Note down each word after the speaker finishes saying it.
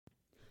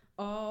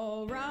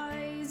All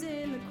rise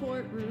in the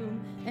courtroom,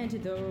 and to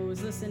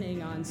those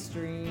listening on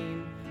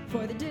stream,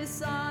 for the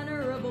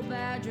dishonorable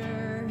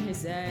Badger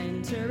is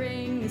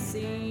entering the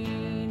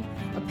scene.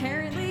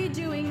 Apparently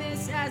doing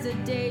this as a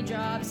day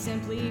job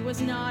simply was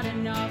not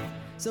enough,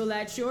 so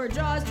let your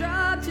jaws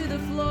drop to the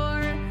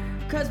floor,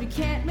 cause we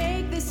can't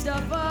make this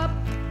stuff up.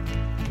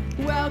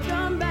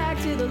 Welcome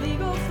back to the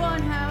Legal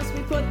Funhouse.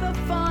 We put the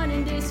fun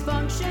in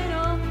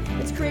dysfunctional.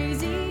 It's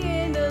crazy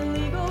in the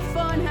Legal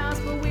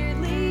Funhouse, but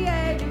weirdly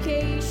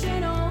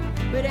educational.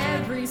 But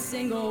every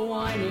single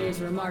one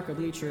is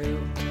remarkably true.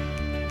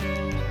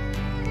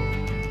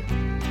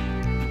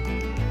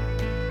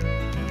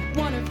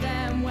 One of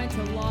them went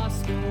to law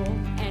school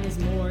and is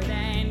more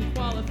than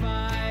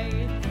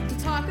qualified to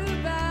talk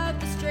about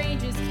the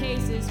strangest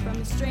cases from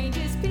the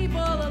strangest people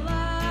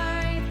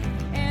alive.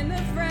 And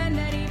the friend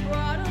that he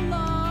brought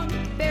along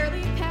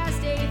barely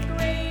passed 8th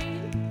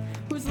grade,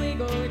 whose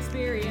legal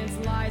experience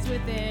lies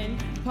within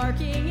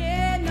parking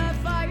in the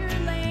fire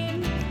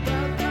lane.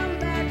 Welcome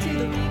back to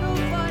the Legal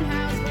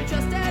Funhouse. We're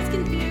just as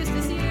confused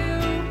as you.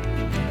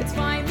 It's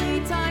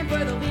finally time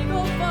for the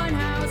Legal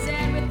Funhouse,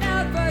 and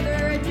without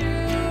further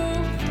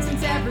ado,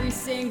 since every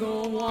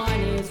single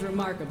one is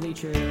remarkably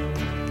true,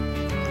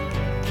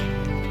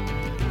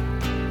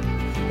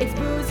 it's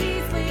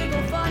Boozy's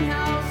Legal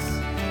Funhouse.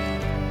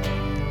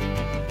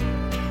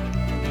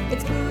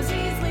 It's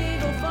Boozy's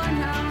Legal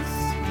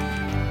Funhouse.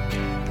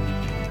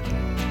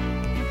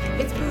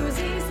 It's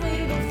Boozy's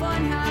Legal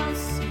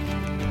Funhouse.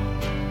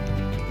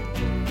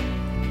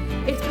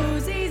 It's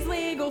Boozy's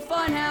Legal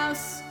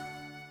Funhouse.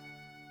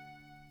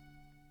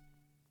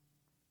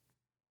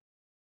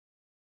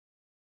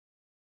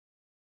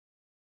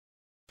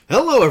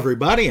 Hello,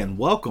 everybody, and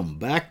welcome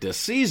back to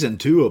Season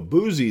 2 of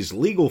Boozy's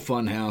Legal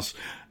Funhouse,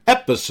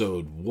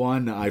 Episode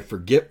 1. I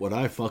forget what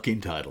I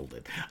fucking titled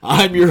it.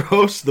 I'm your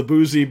host, the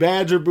Boozy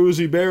Badger,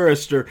 Boozy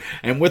Barrister,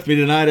 and with me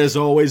tonight, as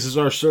always, is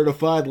our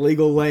certified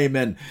legal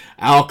layman,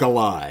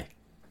 Alkali.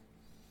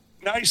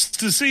 Nice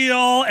to see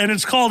y'all, and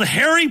it's called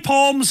Hairy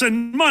Palms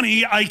and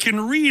Money. I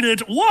can read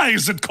it. Why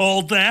is it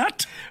called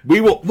that?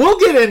 We'll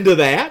get into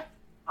that.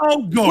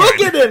 Oh, good. We'll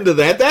get into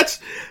that.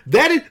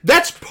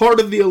 That's part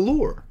of the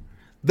allure.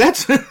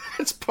 That's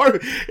part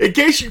of, in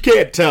case you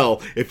can't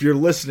tell, if you're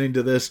listening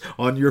to this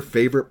on your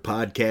favorite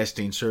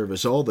podcasting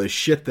service, all the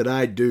shit that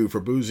I do for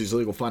Boozy's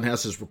Legal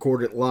Funhouse is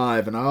recorded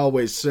live, and I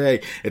always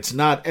say it's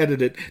not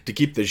edited to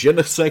keep the je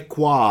ne sais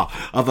quoi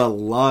of a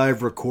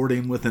live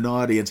recording with an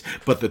audience,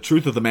 but the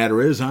truth of the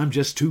matter is I'm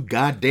just too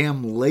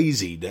goddamn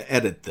lazy to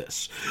edit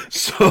this.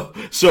 So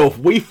if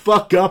we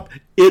fuck up,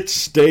 it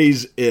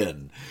stays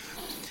in.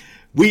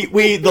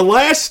 We the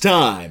last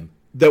time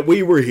that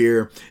we were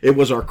here, it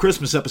was our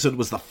Christmas episode. It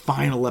was the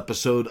final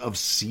episode of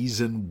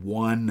Season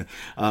 1,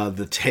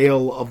 the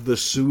tale of the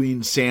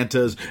suing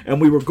Santas,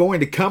 and we were going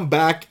to come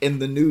back in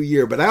the new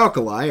year, but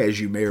Alkali, as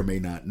you may or may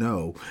not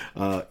know,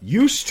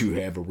 used to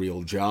have a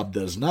real job,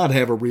 does not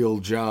have a real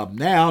job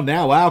now.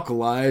 Now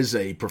Alkali is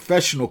a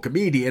professional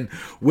comedian,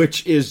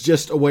 which is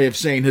just a way of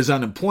saying his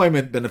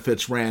unemployment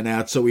benefits ran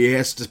out, so he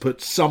has to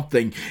put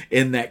something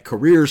in that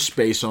career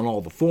space on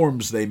all the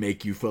forms they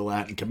make you fill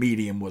out, and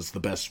comedian was the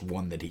best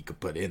one that he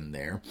could put in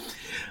there.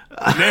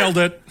 Nailed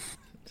it.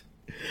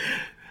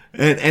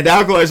 And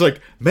Alkali's like,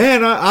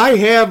 man, I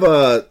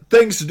have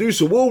things to do,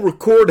 so we'll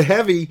record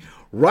heavy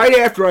right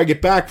after I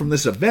get back from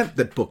this event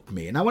that booked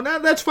me. And I went,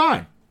 that's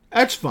fine.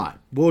 That's fine.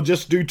 We'll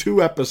just do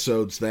 2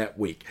 episodes that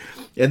week.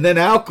 And then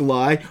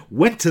Alkali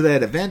went to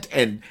that event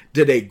and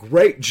did a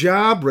great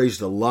job,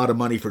 raised a lot of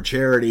money for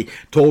charity,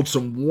 told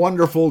some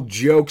wonderful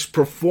jokes,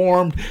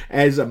 performed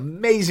as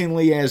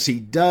amazingly as he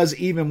does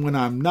even when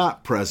I'm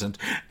not present,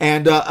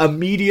 and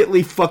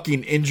immediately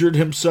fucking injured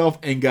himself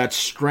and got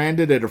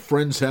stranded at a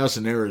friend's house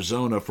in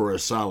Arizona for a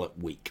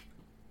solid week.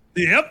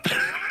 Yep.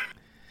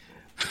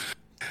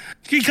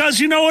 Because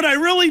you know what? I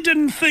really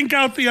didn't think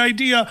out the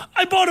idea.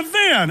 I bought a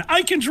van.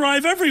 I can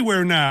drive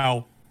everywhere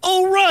now.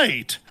 Oh,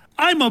 right.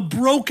 I'm a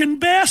broken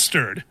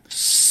bastard.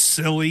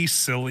 Silly,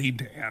 silly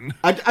Dan.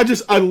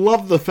 I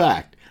love the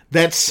fact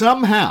that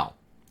somehow,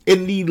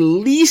 in the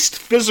least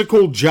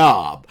physical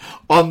job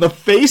on the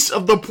face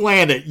of the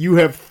planet, you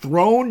have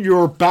thrown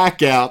your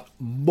back out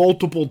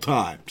multiple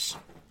times.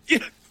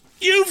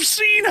 You've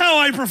seen how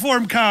I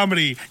perform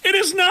comedy. It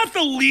is not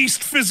the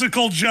least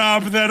physical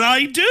job that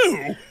I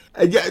do.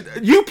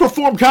 You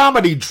perform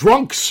comedy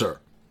drunk, sir.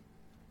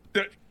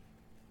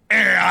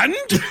 And?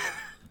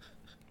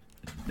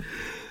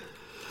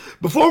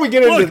 Before we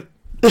get into...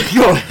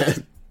 Go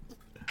ahead.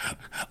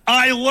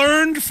 I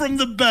learned from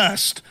the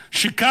best.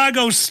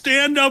 Chicago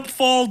stand-up,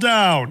 fall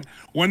down.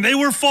 When they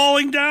were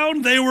falling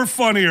down, they were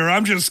funnier.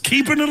 I'm just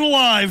keeping it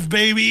alive,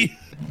 baby.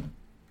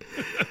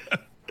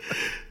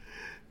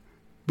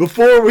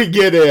 Before we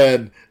get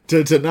in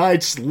to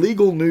tonight's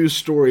legal news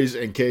stories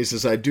and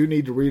cases, I do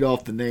need to read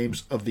off the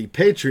names of the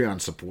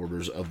Patreon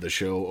supporters of the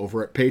show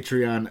over at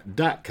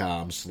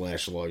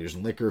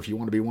patreon.com/lawyersandliquor. If you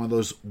want to be one of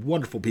those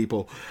wonderful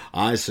people,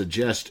 I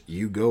suggest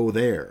you go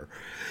there.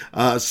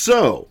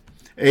 So,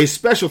 A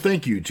special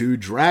thank you to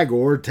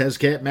Dragor,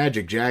 Tezcat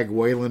Magic, Jag,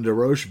 Wayland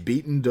DeRoche,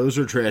 Beaton,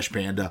 Dozer Trash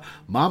Panda,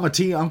 Mama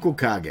T, Uncle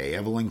Kage,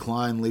 Evelyn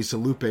Klein, Lisa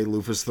Lupe,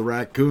 Lufus the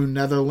Raccoon,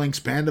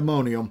 Netherlinks,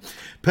 Pandemonium,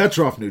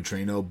 Petrov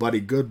Neutrino, Buddy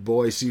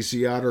Goodboy,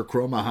 CC Otter,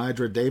 Chroma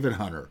Hydra, David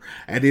Hunter,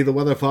 Andy the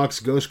Weather Fox,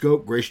 Ghost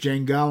Goat, Grace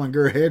Jane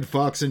Gollinger, Head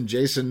Fox and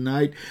Jason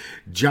Knight,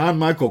 John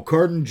Michael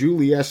Carden,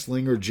 Julie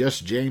Esslinger, Jess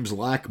James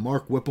Lack,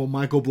 Mark Whipple,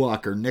 Michael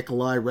Blocker,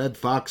 Nikolai, Red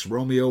Fox,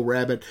 Romeo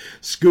Rabbit,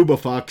 Scuba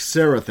Fox,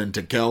 Serathan,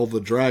 Takel, The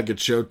Dragon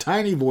Show,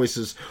 Tiny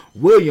Voices,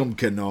 William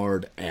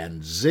Kennard,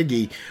 and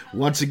Ziggy.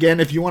 Once again,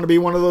 if you want to be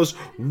one of those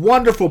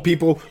wonderful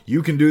people,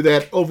 you can do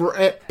that over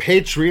at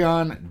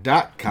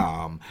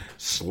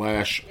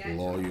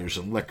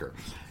patreon.com/lawyersandliquor.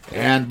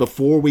 And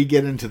before we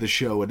get into the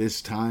show, it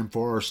is time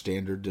for our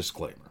standard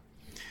disclaimer.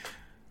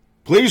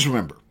 Please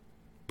remember,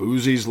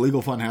 Boozy's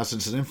Legal Funhouse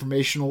is an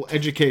informational,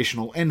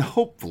 educational, and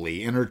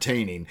hopefully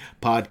entertaining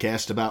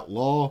podcast about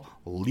law,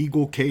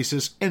 legal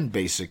cases, and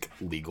basic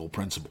legal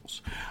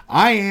principles.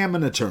 I am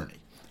an attorney.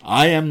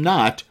 I am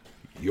not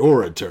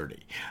your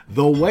attorney.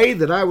 The way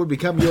that I would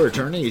become your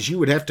attorney is you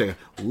would have to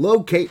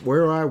locate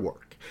where I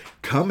work.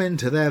 Come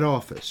into that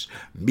office,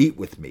 meet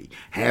with me,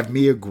 have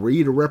me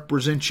agree to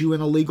represent you in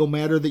a legal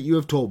matter that you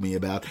have told me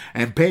about,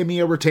 and pay me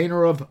a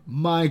retainer of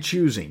my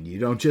choosing. You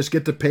don't just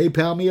get to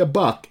PayPal me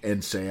 $1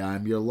 and say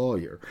I'm your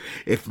lawyer.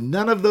 If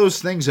none of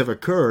those things have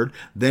occurred,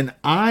 then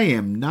I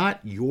am not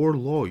your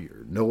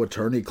lawyer. No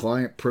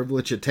attorney-client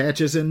privilege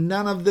attaches, and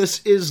none of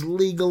this is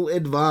legal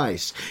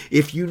advice.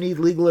 If you need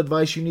legal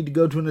advice, you need to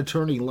go to an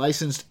attorney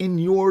licensed in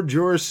your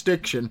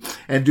jurisdiction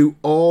and do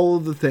all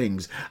of the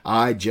things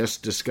I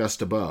just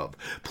discussed above.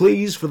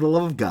 Please, for the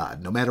love of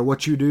God, no matter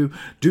what you do,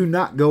 do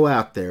not go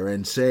out there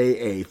and say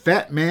a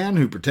fat man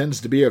who pretends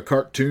to be a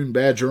cartoon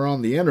badger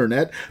on the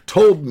internet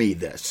told me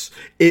this.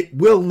 It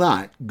will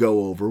not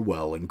go over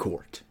well in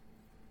court.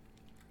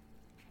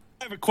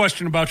 I have a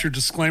question about your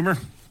disclaimer.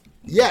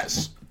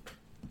 Yes.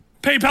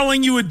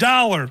 PayPaling you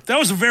 $1. That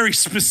was a very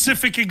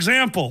specific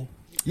example.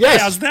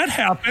 Yes. Has that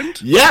happened?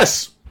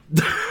 Yes.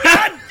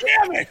 God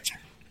damn it!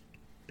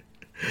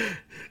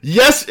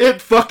 Yes,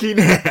 it fucking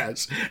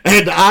has.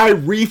 And I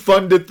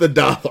refunded the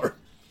 $1.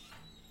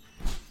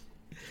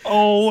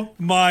 Oh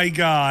my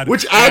God.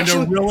 Which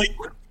actually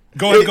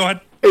Go ahead.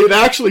 It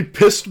actually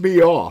pissed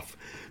me off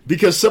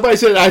because somebody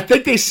said, I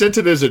think they sent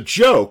it as a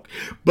joke,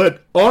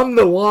 but on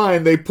the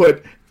line they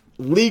put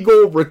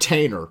legal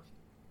retainer.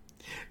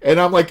 And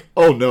I'm like,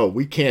 oh no,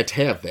 we can't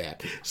have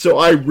that. So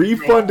I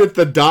refunded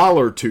the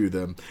 $1 to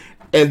them.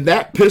 And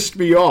that pissed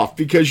me off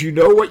because you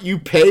know what you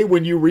pay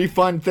when you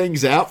refund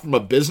things out from a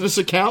business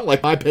account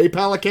like my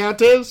PayPal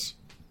account is?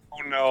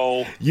 Oh,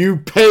 no. You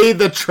pay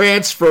the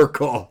transfer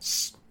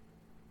costs.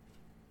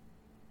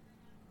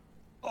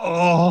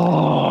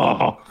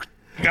 Oh,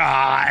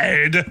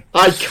 God.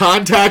 I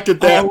contacted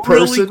that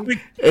person really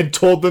quick. and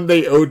told them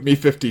they owed me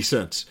 50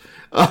 cents.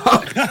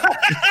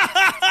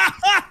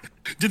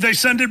 Did they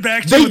send it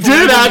back to They you?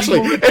 did,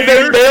 actually, and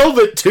they mailed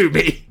it to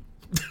me.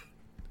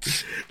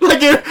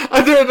 Like an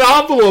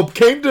envelope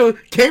came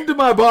to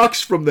my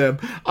box from them.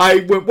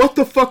 I went, what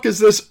the fuck is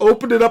this?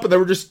 Opened it up, and there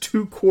were just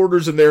 2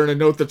 quarters in there and a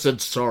note that said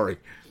sorry.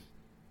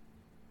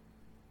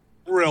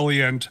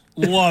 Brilliant.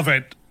 Love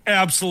it.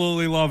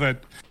 Absolutely love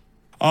it.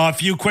 A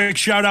few quick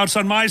shout-outs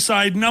on my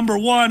side. Number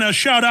 1, a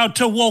shout-out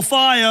to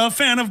Wolfia, a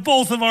fan of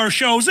both of our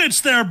shows. It's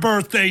their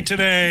birthday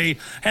today.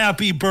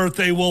 Happy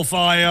birthday,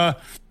 Wolfia.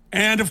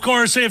 And, of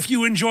course, if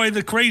you enjoy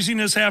the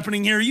craziness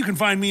happening here, you can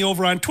find me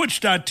over on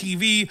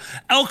twitch.tv,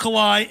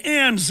 Alkali,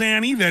 and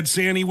Zanny. That's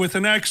Zanny with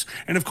an X.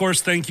 And, of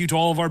course, thank you to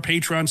all of our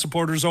Patreon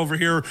supporters over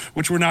here,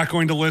 which we're not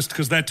going to list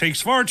because that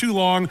takes far too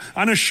long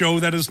on a show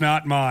that is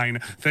not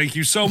mine. Thank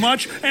you so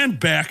much, and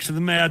back to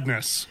the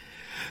madness.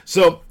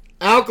 So,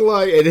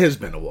 Alkali, it has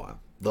been a while.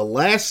 The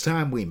last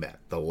time we met,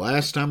 the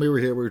last time we were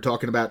here, we were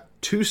talking about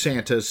 2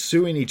 Santas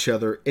suing each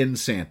other in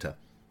Santa.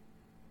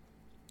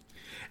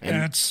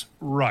 That's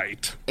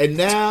right. And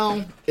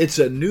now it's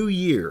a new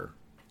year,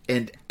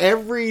 and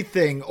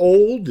everything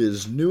old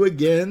is new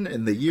again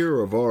in the year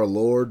of our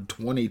Lord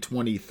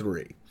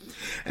 2023.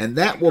 And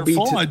that will be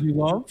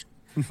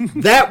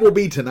that will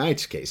be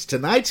tonight's case.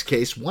 Tonight's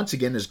case, once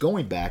again, is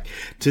going back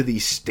to the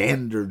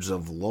standards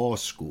of law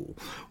school,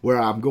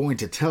 where I'm going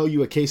to tell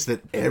you a case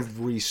that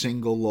every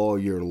single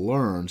lawyer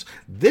learns,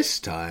 this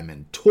time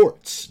in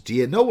torts. Do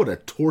you know what a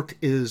tort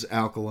is,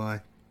 Alkali?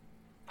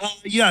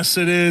 Yes,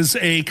 it is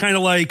a kind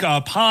of like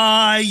a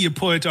pie. You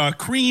put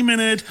cream in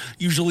it,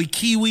 usually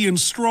kiwi and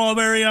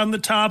strawberry on the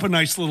top, a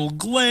nice little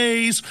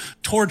glaze.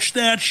 Torch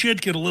that shit,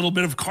 get a little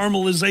bit of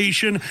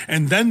caramelization,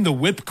 and then the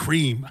whipped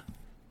cream.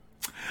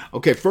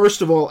 Okay,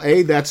 first of all,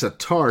 A, that's a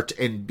tart,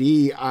 and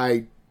B,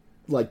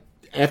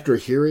 after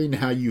hearing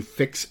how you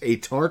fix a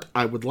tart,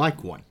 I would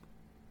like one.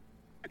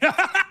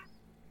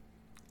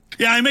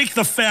 Yeah, I make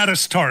the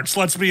fattest tarts,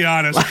 let's be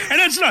honest. And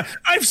it's not,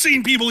 I've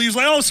seen people use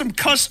some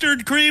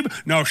custard cream.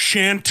 No,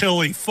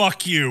 Chantilly,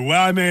 fuck you,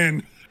 I'm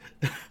in.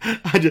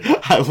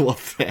 I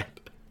love that.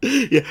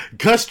 Yeah,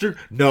 custard,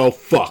 no,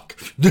 fuck.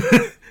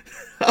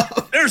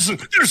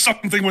 There's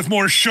something with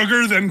more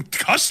sugar than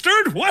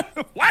custard?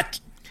 What?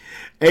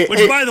 Hey,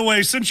 Which, by the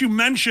way, since you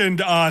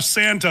mentioned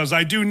Santas,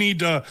 I do need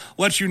to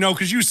let you know,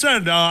 because you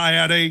said I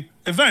had a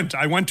event.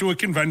 I went to a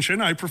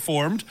convention, I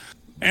performed,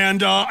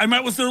 and I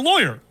met with their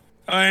lawyer.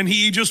 And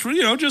he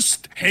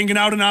just hanging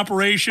out in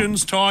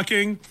operations,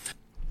 talking.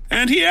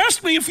 And he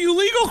asked me a few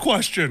legal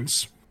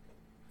questions.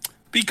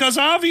 Because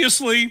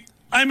obviously,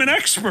 I'm an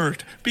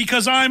expert.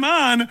 Because I'm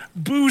on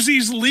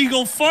Boozy's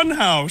Legal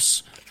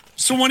Funhouse.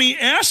 So when he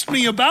asked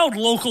me about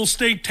local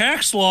state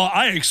tax law,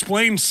 I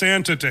explained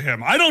Santa to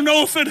him. I don't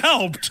know if it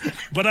helped,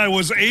 but I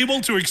was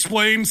able to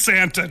explain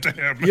Santa to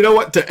him. You know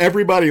what? To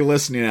everybody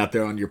listening out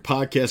there on your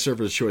podcast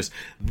service of choice,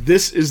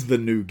 this is the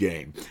new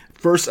game.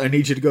 First, I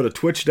need you to go to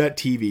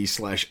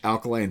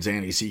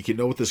twitch.tv/AlkaliandZanny so you can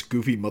know what this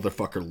goofy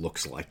motherfucker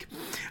looks like.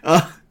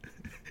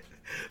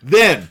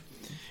 Then,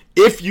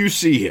 if you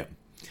see him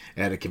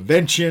at a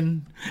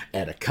convention,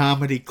 at a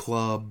comedy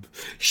club,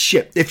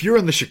 shit, if you're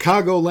in the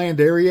Chicagoland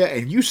area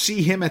and you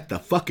see him at the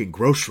fucking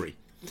grocery,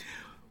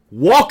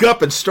 walk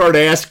up and start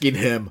asking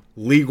him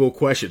legal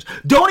questions.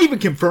 Don't even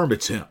confirm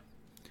it's him.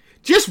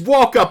 Just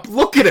walk up,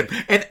 look at him,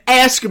 and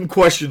ask him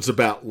questions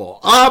about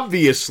law.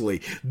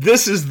 Obviously,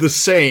 this is the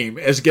same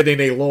as getting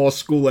a law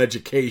school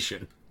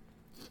education.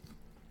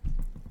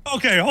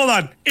 Okay, hold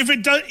on.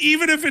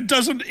 Even if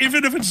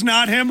it's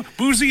not him,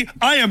 Boozy,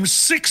 I am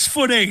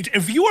 6'8".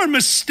 If you are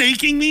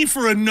mistaking me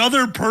for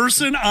another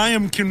person, I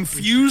am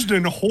confused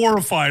and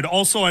horrified.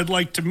 Also, I'd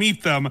like to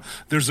meet them.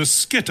 There's a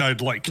skit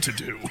I'd like to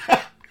do.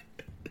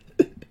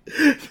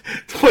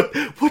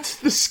 What's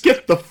the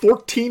skit? The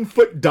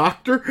 14-foot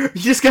doctor?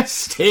 You just got to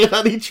stand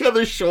on each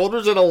other's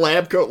shoulders in a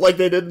lab coat like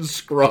they did in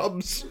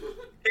Scrubs.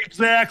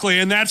 Exactly,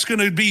 and that's going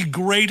to be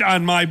great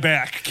on my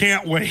back.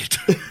 Can't wait.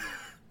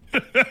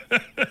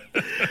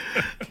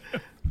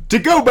 To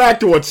go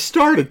back to what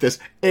started this,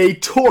 a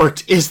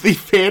tort is the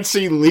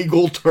fancy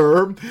legal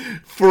term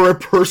for a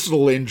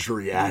personal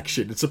injury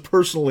action. It's a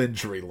personal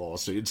injury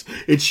lawsuit.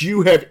 It's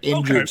you have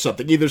injured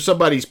something, either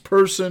somebody's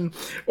person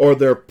or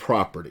their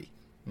property.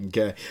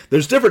 Okay,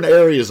 there's different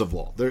areas of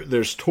law.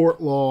 There's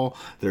tort law,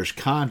 there's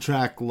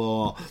contract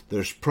law,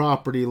 there's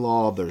property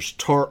law, there's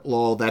tort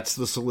law. That's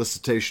the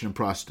solicitation and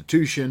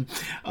prostitution.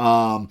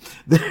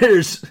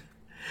 There's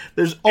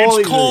all.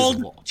 It's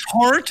called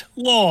tort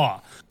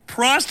law.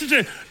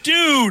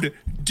 Prostitute,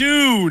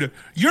 dude,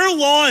 your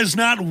law is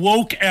not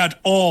woke at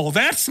all.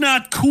 That's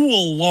not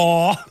cool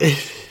law.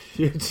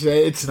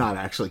 It's not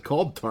actually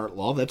called tort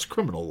law. That's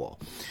criminal law.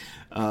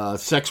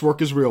 Sex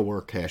work is real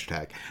work.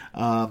 Hashtag.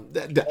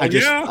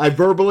 I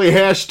verbally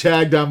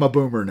hashtagged. I'm a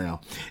boomer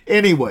now.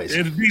 Anyways,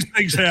 these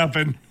things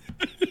happen.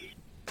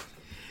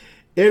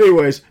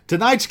 Anyways,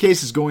 tonight's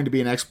case is going to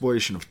be an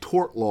exploration of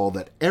tort law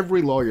that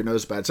every lawyer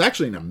knows about. It's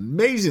actually an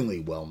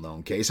amazingly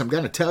well-known case. I'm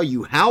going to tell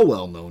you how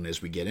well-known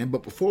as we get in,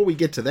 but before we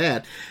get to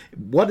that,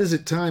 what is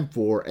it time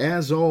for?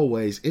 As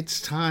always, it's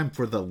time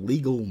for the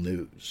legal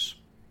news.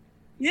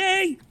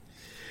 Yay!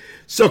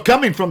 So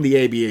coming from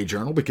the ABA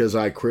Journal, because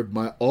I cribbed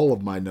all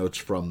of my notes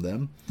from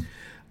them,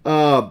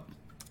 a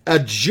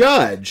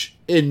judge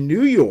in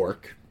New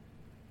York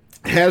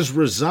has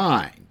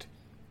resigned.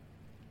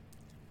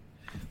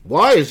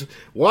 Why is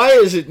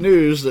it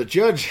news that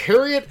Judge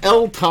Harriet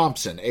L.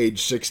 Thompson,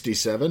 age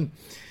 67,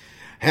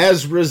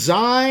 has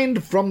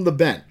resigned from the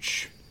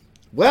bench?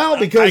 Well,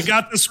 because I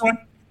got this one.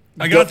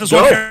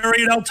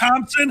 Harriet L.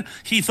 Thompson.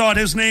 He thought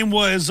his name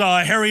was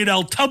Harriet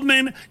L.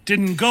 Tubman.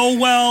 Didn't go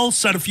well.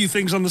 Said a few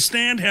things on the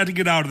stand. Had to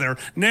get out of there.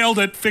 Nailed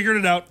it. Figured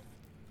it out.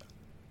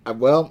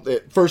 Well,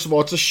 first of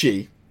all, it's a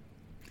she.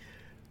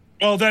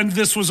 Well, then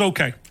this was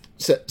okay.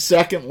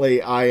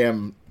 Secondly, I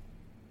am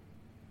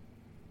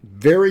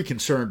very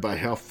concerned by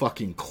how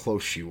fucking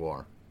close you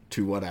are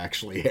to what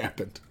actually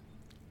happened.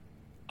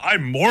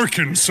 I'm more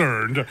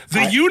concerned.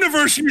 The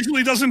universe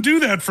usually doesn't do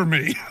that for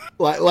me.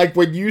 Like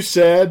when you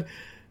said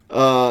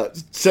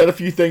a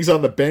few things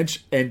on the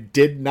bench and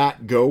did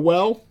not go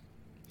well,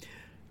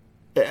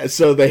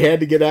 so they had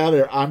to get out of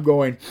there. I'm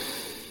going,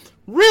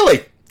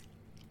 really?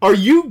 Are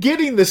you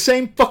getting the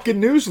same fucking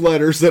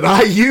newsletters that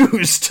I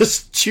use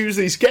to choose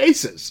these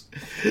cases?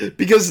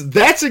 Because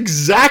that's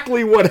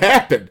exactly what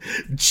happened.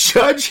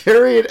 Judge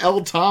Harriet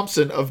L.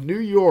 Thompson of New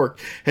York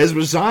has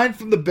resigned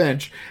from the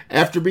bench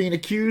after being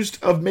accused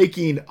of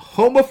making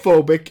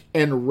homophobic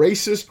and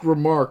racist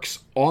remarks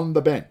on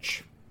the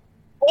bench.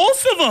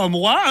 Both of them.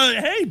 Wow.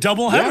 Hey,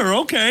 doubleheader. Yeah.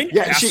 Okay.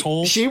 Yeah,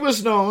 asshole. She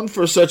was known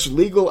for such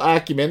legal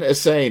acumen as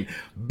saying,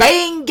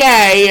 being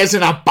gay is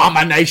an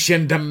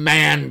abomination to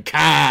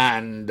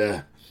mankind.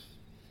 A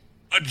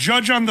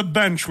judge on the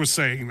bench was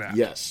saying that.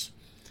 Yes.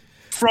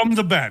 From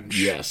the bench.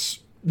 Yes.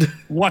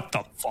 What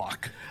the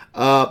fuck?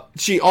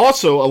 She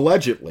also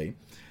allegedly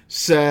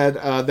said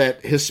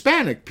that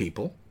Hispanic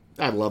people,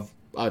 I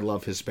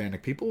love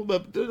Hispanic people,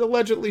 but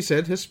allegedly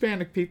said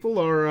Hispanic people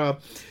are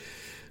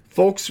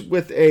folks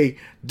with a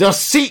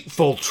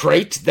deceitful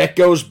trait that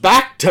goes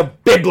back to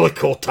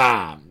biblical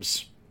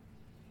times.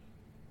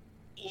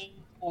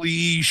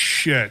 Holy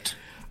shit.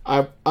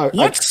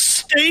 What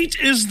state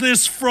is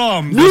this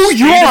from? New The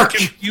state of York!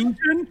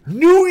 Confusion?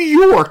 New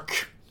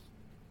York.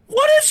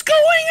 What is going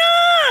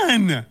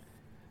on?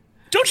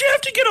 Don't you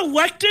have to get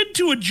elected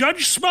to a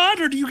judge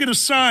spot, or do you get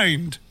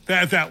assigned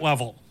at that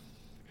level?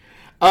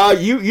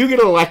 You get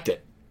elected.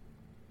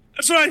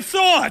 That's what I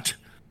thought.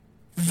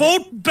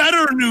 Vote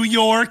better, New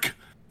York.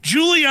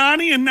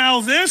 Giuliani and now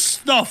this?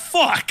 The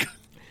fuck?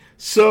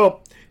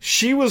 So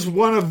she was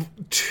one of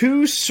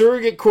two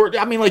surrogate court.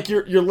 I mean, like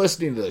you're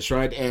listening to this,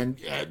 right? And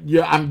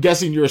I'm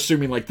guessing you're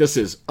assuming like this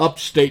is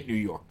upstate New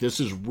York. This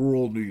is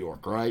rural New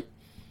York, right?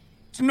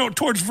 No,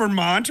 towards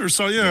Vermont or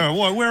so. Yeah,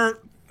 what? Where?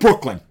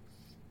 Brooklyn.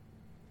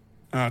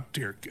 Oh,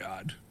 dear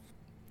God.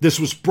 This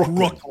was Brooklyn.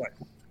 Brooklyn.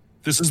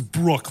 This is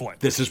Brooklyn.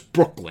 This is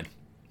Brooklyn.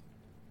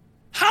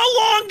 How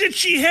long did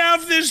she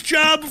have this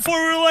job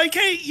before we were like,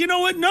 hey, you know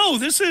what? No,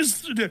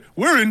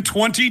 we're in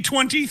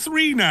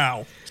 2023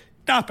 now.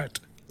 Stop it.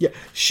 Yeah,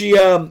 she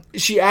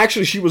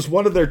was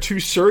one of their two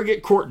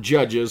surrogate court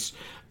judges,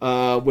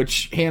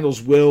 which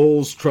handles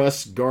wills,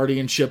 trusts,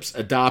 guardianships,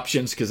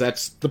 adoptions, because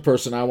that's the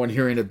person I want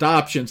hearing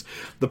adoptions,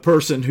 the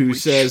person who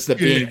says that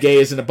being gay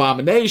is an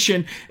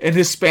abomination and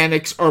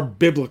Hispanics are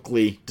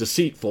biblically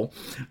deceitful.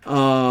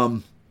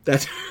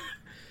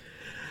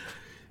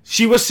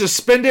 She was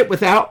suspended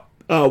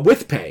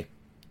with pay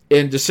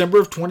in December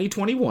of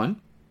 2021.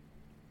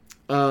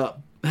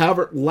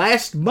 However,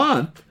 last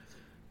month,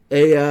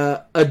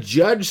 a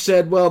judge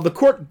said, well, the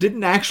court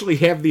didn't actually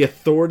have the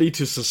authority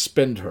to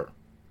suspend her.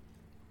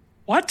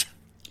 What?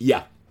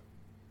 Yeah.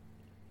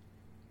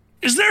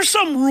 Is there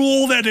some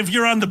rule that if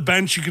you're on the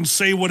bench, you can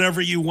say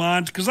whatever you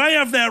want? Because I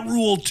have that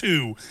rule,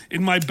 too,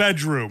 in my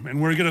bedroom,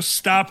 and we're going to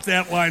stop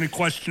that line of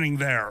questioning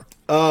there.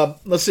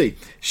 Let's see.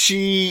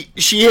 She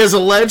has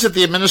alleged that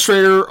the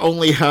administrator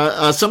only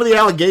some of the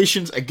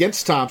allegations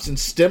against Thompson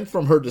stemmed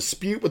from her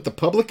dispute with the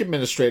public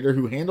administrator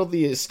who handled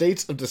the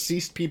estates of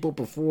deceased people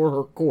before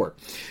her court.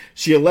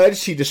 She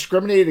alleged he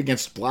discriminated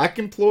against black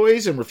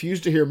employees and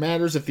refused to hear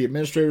matters if the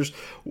administrators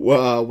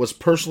was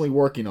personally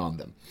working on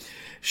them.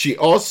 She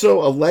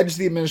also alleged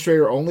the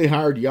administrator only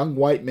hired young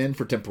white men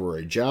for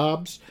temporary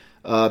jobs.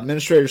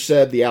 Administrator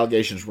said the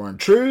allegations weren't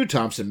true.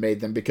 Thompson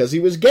made them because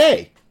he was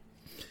gay.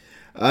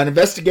 An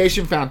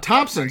investigation found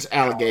Thompson's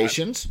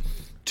allegations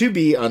to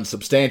be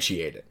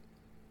unsubstantiated.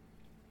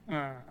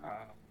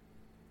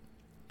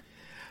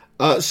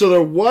 So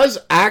there was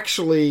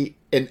actually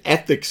an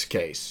ethics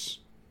case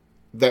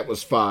that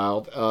was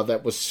filed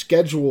that was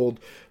scheduled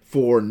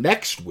for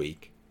next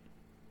week.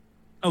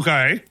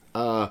 Okay.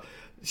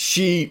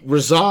 She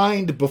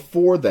resigned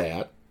before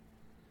that.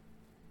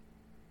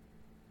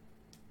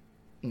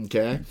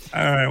 Okay.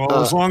 All right.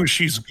 Well, as long as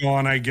she's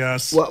gone, I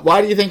guess.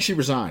 Why do you think she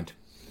resigned?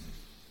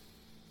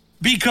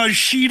 Because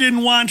she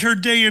didn't want her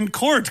day in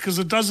court, because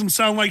it doesn't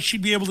sound like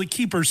she'd be able to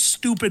keep her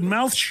stupid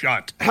mouth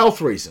shut. Health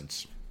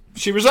reasons.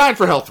 She resigned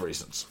for health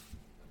reasons.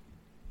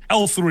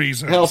 Health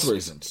reasons. Health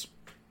reasons.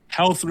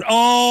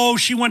 Oh,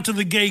 she went to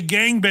the gay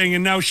gangbang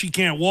and now she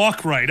can't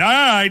walk right. All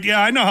right.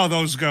 Yeah, I know how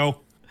those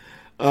go.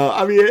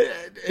 I mean,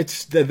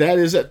 that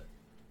is it.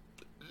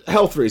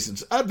 Health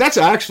reasons. That's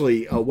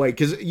actually a way,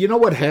 because you know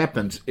what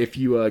happens if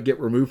you get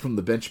removed from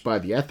the bench by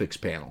the ethics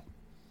panel?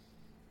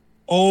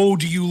 Oh,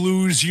 do you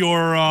lose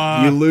your...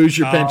 you lose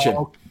your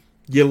pension.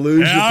 You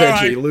lose your pension.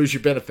 Right. You lose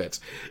your benefits.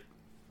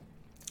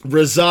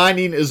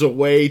 Resigning is a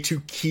way to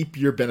keep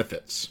your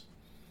benefits.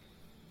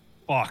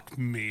 Fuck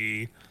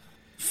me.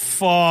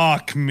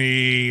 Fuck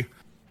me.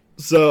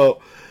 So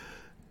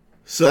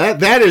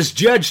that is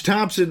Judge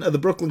Thompson of the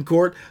Brooklyn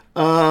court,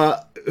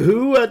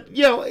 who,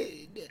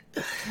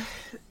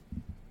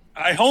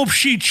 I hope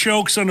she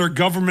chokes on her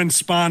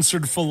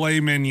government-sponsored filet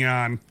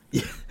mignon.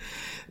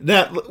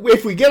 Now,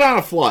 if we get on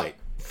a flight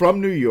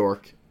from New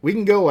York, we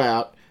can go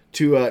out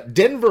to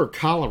Denver,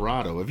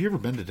 Colorado. Have you ever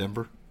been to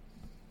Denver?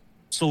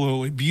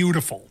 Absolutely.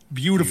 Beautiful.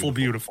 Beautiful.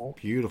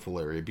 Beautiful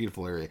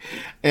area.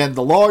 And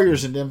the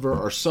lawyers in Denver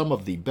are some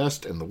of the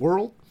best in the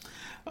world,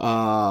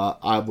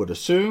 I would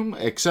assume,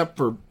 except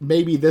for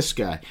maybe this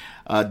guy,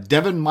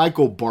 Devin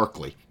Michael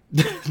Barkley.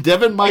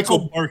 Devin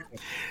Michael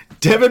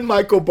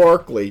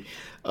Barkley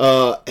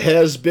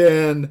has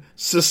been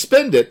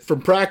suspended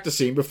from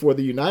practicing before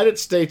the United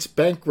States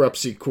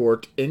Bankruptcy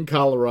Court in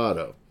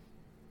Colorado.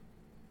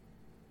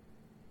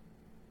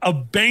 A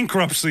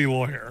bankruptcy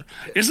lawyer.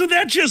 Isn't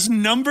that just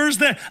numbers?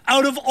 That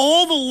out of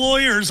all the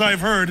lawyers I've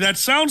heard, that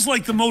sounds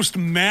like the most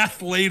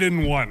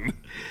math-laden one.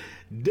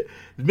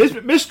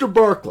 Mr.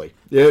 Barkley,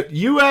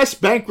 U.S.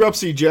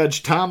 bankruptcy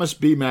judge Thomas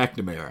B.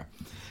 McNamara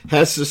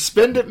has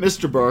suspended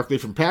Mr. Barkley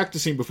from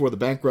practicing before the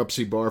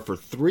bankruptcy bar for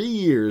 3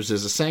 years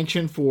as a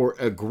sanction for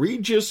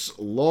egregious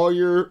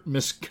lawyer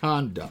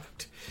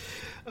misconduct.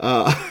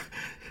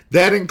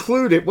 That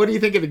included, what do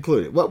you think it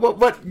included?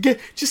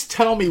 Just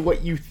tell me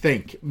what you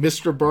think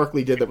Mr.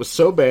 Barkley did that was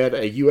so bad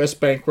a U.S.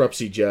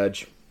 bankruptcy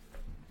judge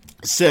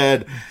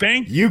said,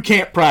 you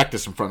can't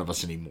practice in front of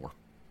us anymore.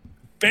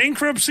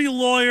 Bankruptcy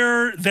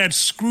lawyer that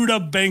screwed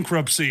up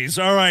bankruptcies.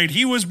 All right,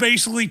 he was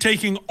basically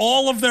taking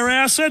all of their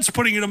assets,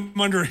 putting them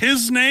under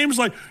his names,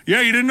 like,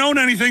 yeah, you didn't own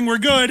anything, we're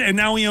good, and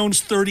now he owns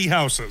 30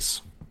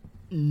 houses.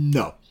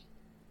 No.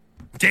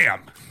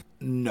 Damn.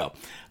 No. All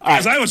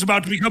Because right. I was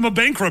about to become a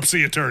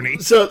bankruptcy attorney.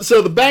 So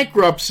the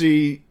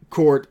bankruptcy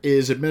court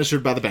is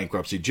administered by the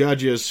bankruptcy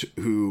judges,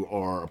 who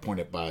are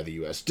appointed by the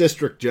U.S.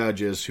 district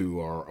judges, who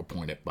are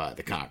appointed by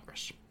the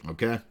Congress.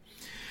 Okay?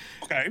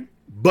 Okay.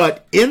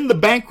 But in the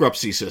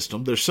bankruptcy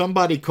system, there's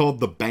somebody called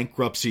the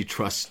bankruptcy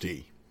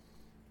trustee.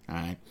 All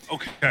right?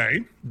 Okay.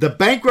 The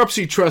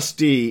bankruptcy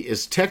trustee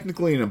is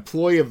technically an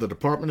employee of the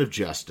Department of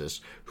Justice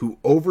who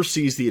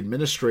oversees the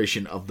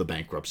administration of the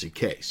bankruptcy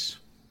case.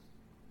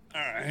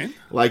 All right.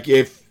 Like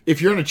if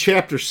you're in a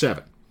Chapter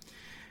 7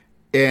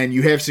 and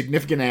you have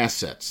significant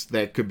assets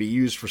that could be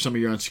used for some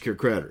of your unsecured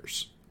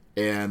creditors,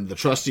 and the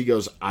trustee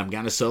goes, I'm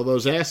going to sell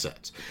those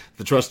assets.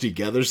 The trustee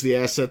gathers the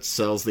assets,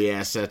 sells the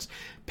assets,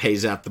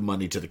 pays out the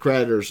money to the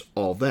creditors,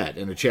 all that.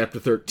 In a Chapter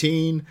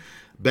 13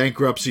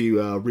 bankruptcy,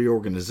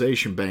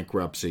 reorganization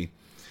bankruptcy,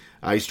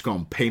 I used to call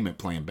them payment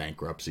plan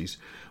bankruptcies,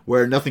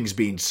 where nothing's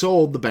being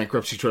sold, the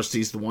bankruptcy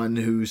trustee is the one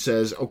who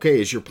says,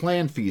 okay, is your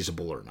plan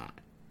feasible or not?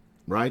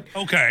 Right?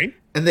 Okay.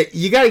 And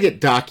you got to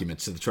get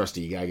documents to the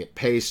trustee. You got to get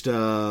pay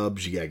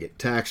stubs. You got to get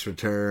tax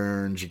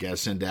returns. You got to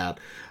send out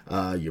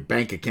your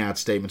bank account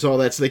statements, all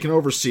that, so they can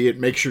oversee it,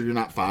 make sure you're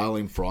not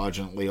filing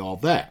fraudulently, all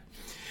that.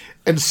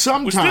 And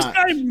sometimes... Was this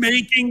guy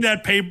making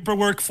that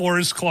paperwork for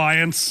his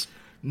clients?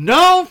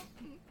 No,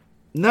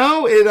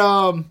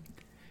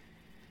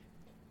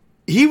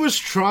 he was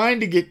trying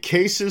to get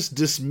cases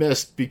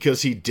dismissed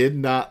because he did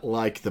not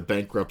like the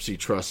bankruptcy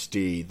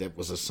trustee that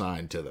was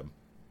assigned to them.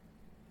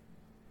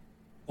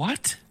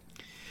 What?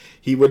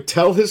 He would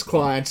tell his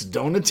clients,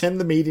 don't attend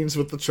the meetings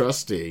with the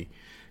trustee,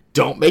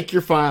 don't make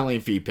your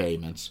filing fee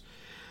payments,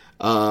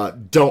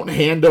 don't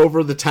hand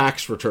over the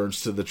tax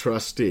returns to the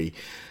trustee,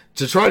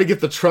 to try to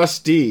get the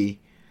trustee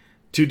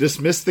to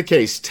dismiss the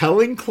case,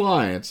 telling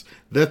clients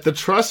that the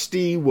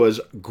trustee was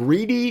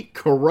greedy,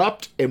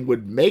 corrupt, and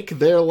would make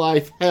their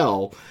life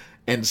hell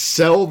and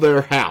sell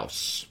their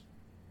house.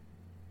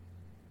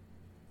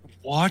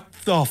 What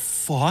the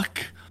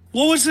fuck?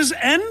 What was his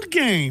end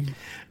game?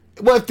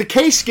 Well, if the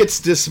case gets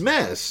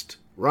dismissed,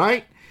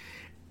 right,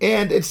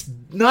 and it's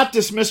not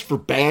dismissed for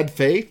bad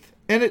faith,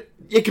 and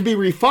it can be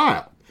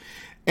refiled.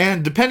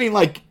 And depending,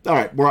 like, all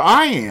right, where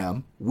I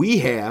am, we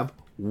have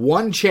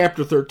one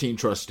Chapter 13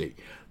 trustee.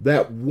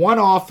 That one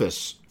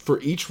office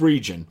for each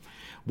region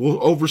will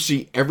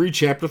oversee every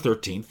Chapter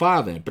 13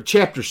 filing. But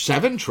Chapter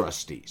 7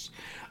 trustees,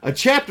 a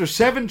Chapter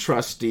 7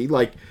 trustee,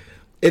 like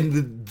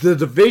in the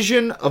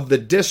division of the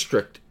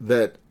district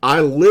that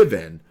I live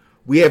in,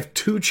 we have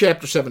two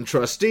Chapter 7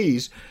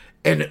 trustees,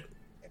 and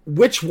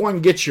which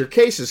one gets your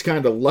case is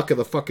kind of luck of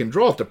the fucking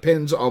draw. It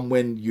depends on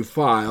when you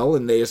file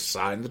and they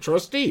assign the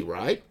trustee,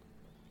 right?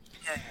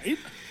 Right.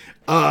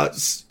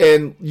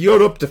 And you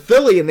go up to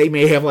Philly and they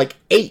may have like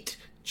 8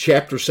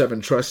 Chapter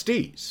 7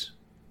 trustees.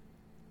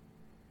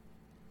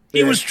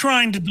 He was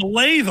trying to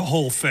delay the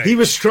whole thing. He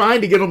was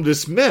trying to get them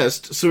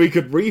dismissed so he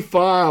could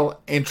refile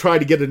and try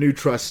to get a new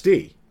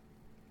trustee.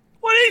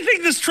 What do you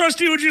think this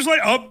trustee would just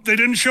like, oh, they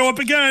didn't show up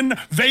again.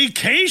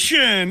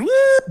 Vacation. Woo!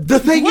 The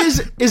thing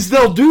is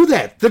they'll do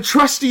that. The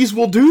trustees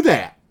will do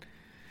that.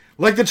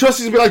 Like the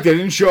trustees will be like, they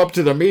didn't show up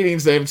to the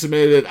meetings, they haven't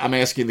submitted it, I'm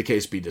asking the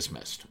case be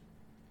dismissed.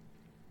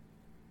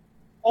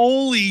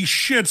 Holy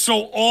shit.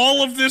 So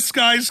all of this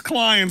guy's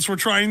clients were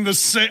trying to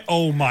say,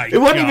 oh my God. It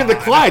wasn't even the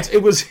clients,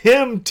 it was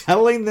him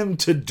telling them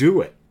to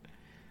do it.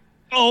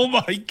 Oh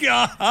my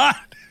God.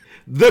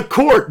 The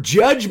court,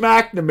 Judge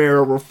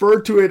McNamara,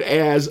 referred to it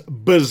as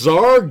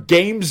bizarre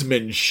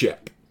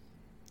gamesmanship.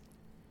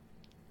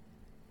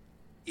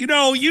 You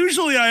know,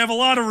 usually I have a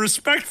lot of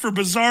respect for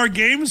bizarre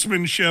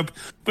gamesmanship,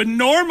 but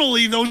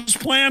normally those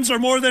plans are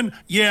more than,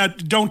 yeah,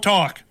 don't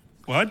talk.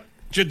 What?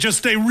 Just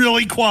stay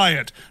really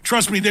quiet.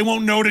 Trust me, they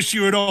won't notice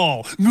you at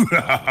all.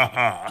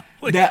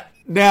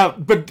 Now,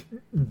 but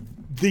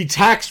the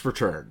tax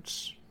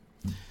returns,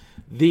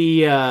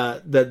 the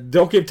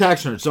don't give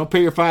tax returns, don't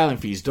pay your filing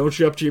fees, don't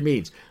show up to your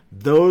meetings,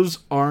 those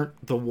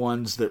aren't the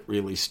ones that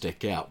really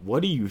stick out.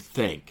 What do you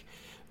think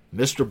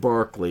Mr.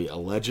 Barkley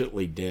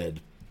allegedly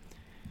did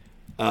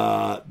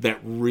that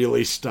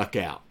really stuck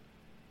out?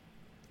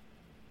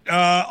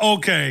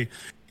 Okay.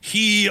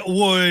 He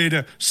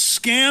would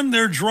scan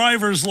their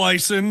driver's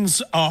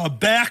license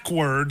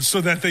backwards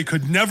so that they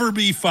could never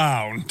be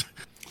found.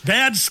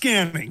 Bad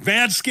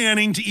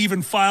scanning to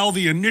even file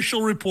the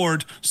initial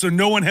report so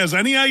no one has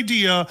any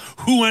idea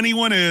who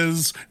anyone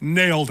is.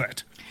 Nailed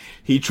it.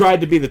 He tried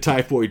to be the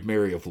Typhoid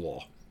Mary of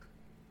law.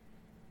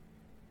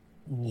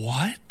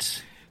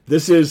 What?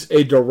 This is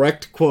a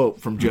direct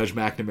quote from Judge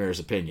McNamara's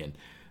opinion.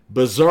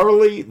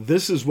 Bizarrely,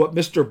 this is what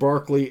Mr.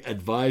 Barkley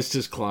advised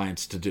his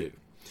clients to do.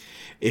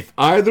 If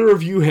either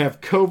of you have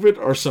COVID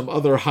or some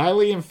other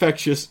highly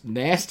infectious,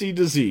 nasty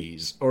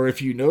disease, or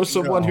if you know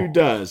someone who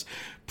does,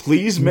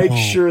 please make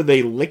sure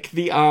they lick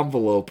the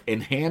envelope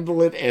and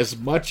handle it as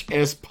much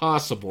as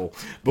possible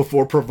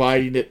before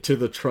providing it to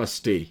the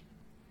trustee.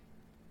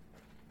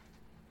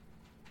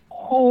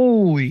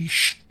 Holy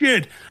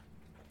shit.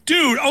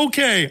 Dude,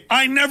 okay,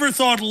 I never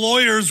thought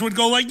lawyers would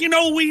go like,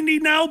 we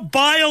need now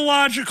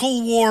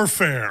biological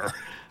warfare.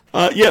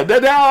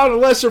 Now on a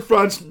lesser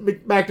fronts,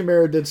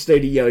 McNamara did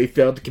state he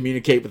failed to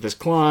communicate with his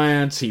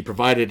clients. He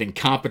provided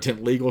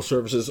incompetent legal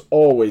services.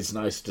 Always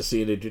nice to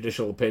see in a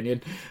judicial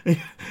opinion.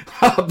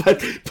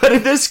 But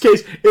in this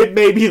case, it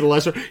may be the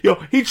lesser.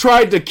 He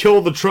tried to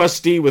kill the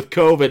trustee with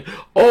COVID.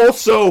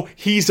 Also,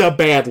 he's a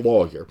bad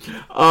lawyer.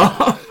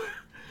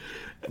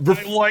 I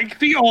like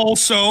the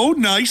also.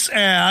 Nice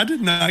ad.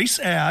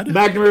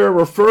 McNamara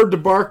referred to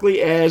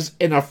Barkley as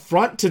an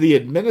affront to the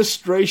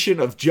administration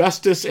of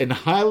justice and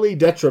highly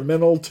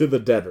detrimental to the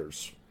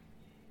debtors.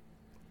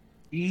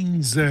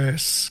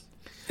 Jesus.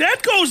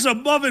 That goes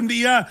above and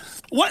beyond.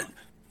 What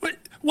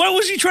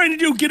was he trying to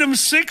do? Get him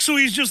sick so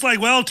he's just like,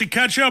 well, to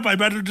catch up, I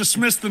better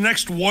dismiss the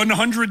next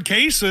 100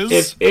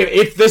 cases.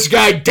 If this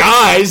guy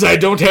dies, I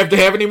don't have to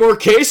have any more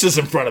cases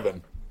in front of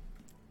him.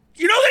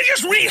 They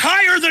just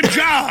rehire the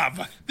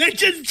job. They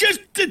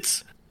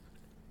it's...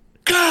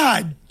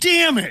 God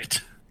damn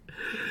it.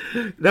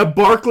 Now,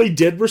 Barkley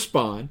did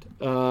respond.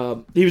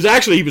 He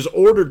was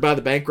ordered by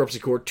the bankruptcy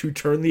court to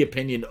turn the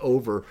opinion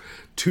over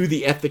to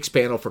the ethics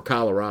panel for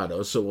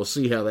Colorado, so we'll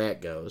see how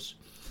that goes.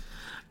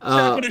 He's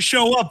not going to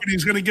show up, and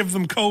he's going to give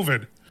them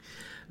COVID.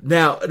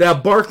 Now,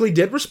 Barkley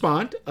did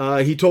respond.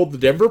 He told the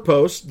Denver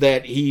Post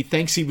that he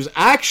thinks he was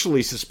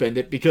actually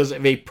suspended because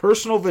of a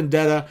personal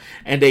vendetta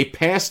and a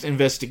past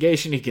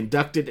investigation he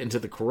conducted into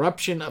the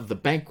corruption of the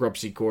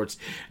bankruptcy courts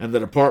and the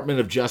Department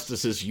of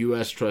Justice's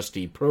U.S.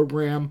 trustee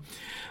program.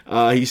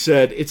 He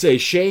said, "It's a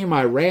shame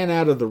I ran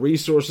out of the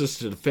resources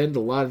to defend a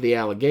lot of the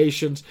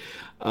allegations,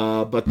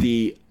 but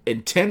the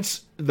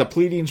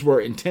pleadings were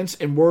intense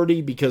and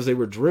wordy because they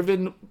were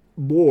driven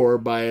more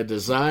by a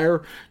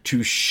desire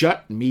to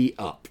shut me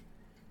up."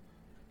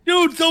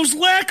 Dude, those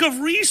lack of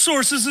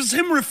resources is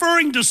him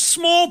referring to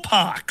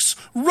smallpox.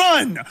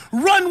 Run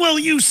while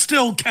you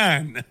still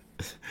can.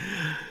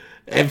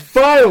 And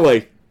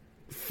finally,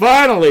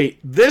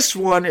 this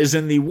one is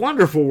in the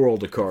wonderful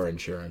world of car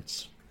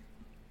insurance.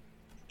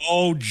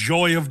 Oh,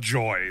 joy of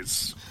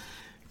joys.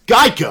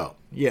 Geico.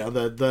 Yeah,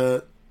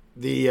 the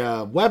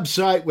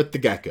website with the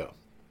gecko.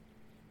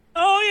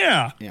 Oh,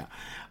 yeah. Yeah.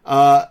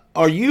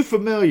 Are you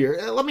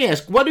familiar? Let me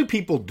ask, what do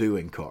people do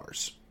in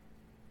cars?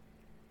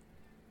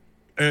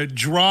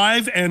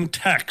 Drive and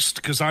text,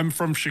 because I'm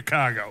from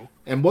Chicago.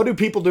 And what do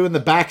people do in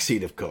the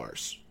backseat of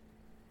cars?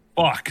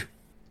 Fuck.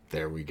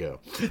 There we go.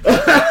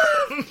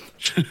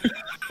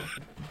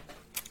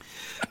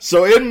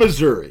 So in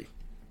Missouri...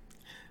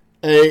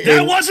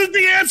 That wasn't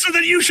the answer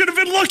that you should have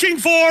been looking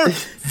for.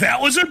 That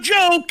was a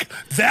joke.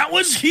 That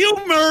was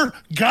humor.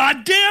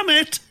 God damn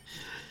it.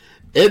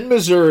 In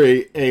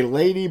Missouri, a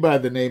lady by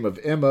the name of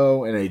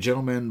M.O. and a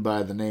gentleman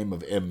by the name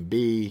of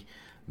M.B.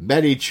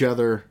 met each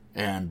other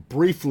and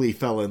briefly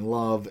fell in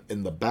love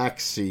in the back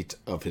seat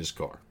of his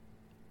car.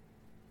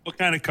 What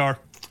kind of car?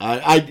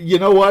 You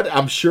know what?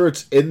 I'm sure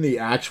it's in the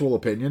actual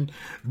opinion,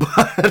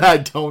 but I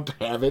don't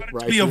have it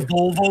right here. It's got to be a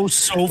Volvo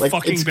so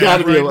fucking it's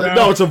bad gotta be right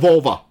now. No, it's a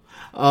Volvo.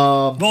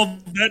 Well,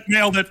 that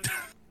nailed it.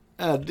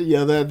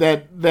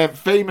 That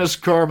famous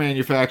car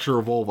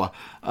manufacturer, Volvo.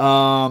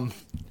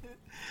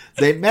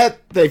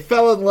 They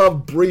fell in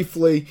love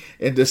briefly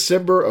in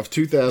December of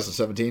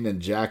 2017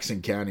 in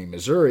Jackson County,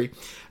 Missouri.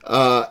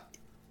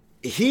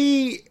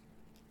 He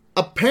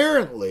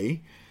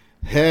apparently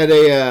had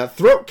a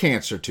throat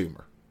cancer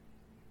tumor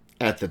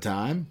at the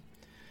time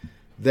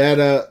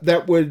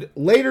that would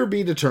later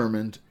be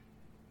determined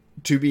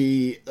to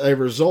be a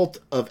result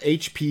of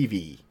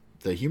HPV,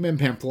 the human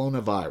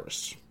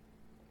papillomavirus.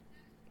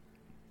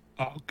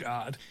 Oh,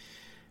 God.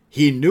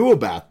 He knew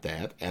about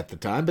that at the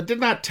time, but did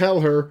not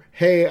tell her,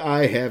 hey,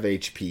 I have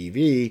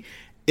HPV.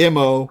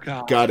 M.O.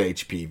 got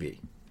HPV.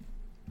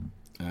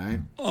 All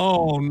right?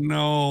 Oh,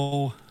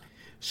 no.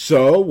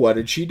 So, what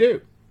did she do?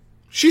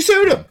 She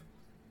sued him.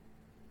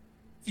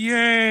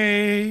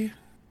 Yay.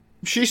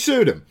 She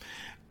sued him.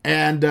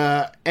 And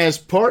as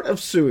part of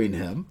suing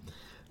him,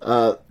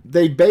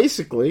 they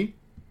basically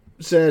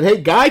said,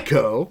 hey,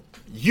 Geico,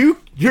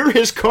 you're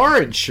his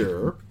car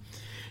insurer.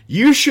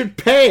 You should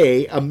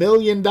pay $1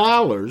 million,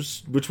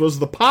 which was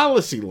the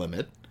policy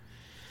limit,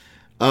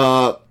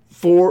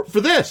 for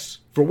this,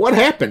 for what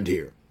happened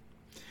here.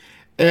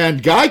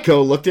 And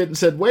Geico looked at it and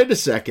said, wait a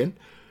second,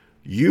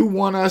 you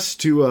want us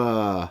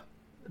to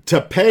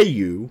pay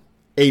you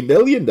 $1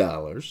 million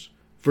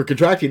for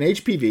contracting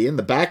HPV in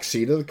the back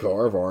seat of the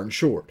car of our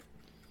insured.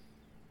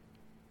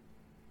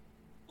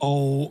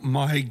 Oh,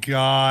 my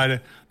God.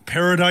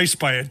 Paradise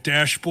by a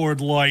dashboard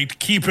light.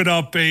 Keep it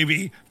up,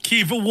 baby.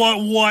 Keep it.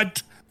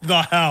 What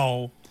the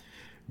hell?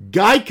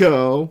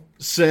 Geico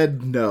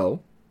said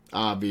no,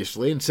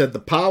 obviously, and said the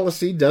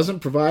policy doesn't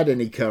provide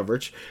any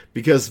coverage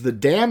because the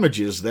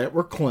damages that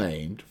were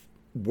claimed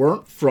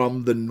weren't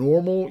from the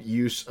normal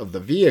use of the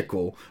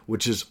vehicle,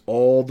 which is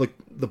all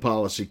the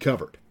policy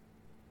covered.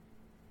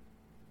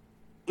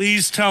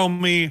 Please tell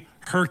me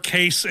her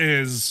case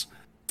is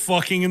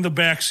fucking in the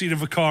backseat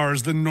of a car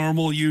is the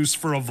normal use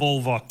for a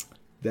Volvo.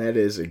 That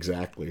is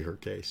exactly her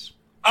case.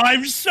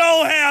 I'm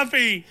so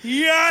happy.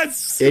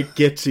 Yes. It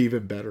gets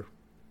even better.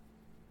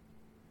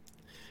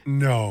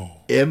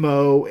 No.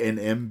 MO and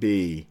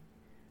MB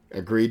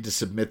agreed to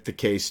submit the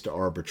case to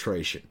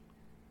arbitration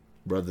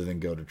rather than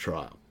go to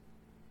trial.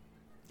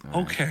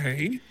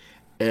 Okay.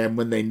 And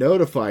when they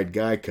notified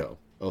Geico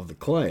of the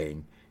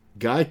claim,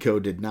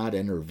 Geico did not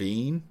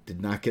intervene,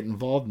 did not get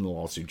involved in the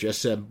lawsuit,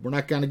 just said, we're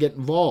not going to get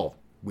involved.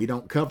 We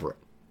don't cover it.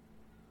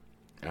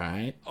 All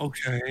right?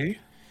 Okay.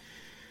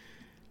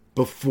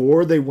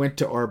 Before they went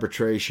to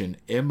arbitration,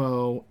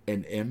 MO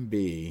and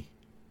MB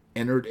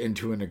entered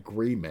into an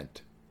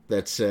agreement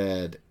that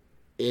said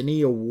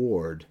any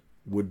award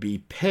would be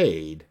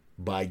paid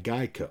by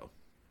Geico.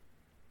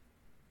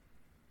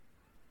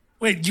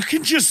 Wait, you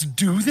can just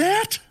do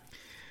that?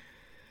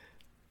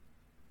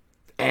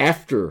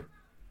 After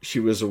she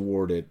was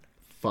awarded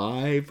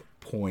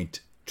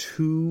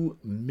 $5.2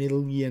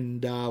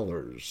 million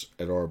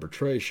at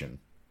arbitration,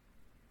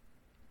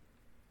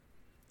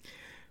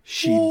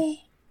 she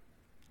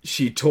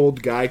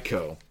told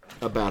Geico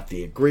about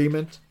the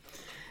agreement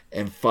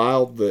and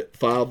filed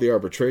the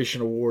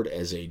arbitration award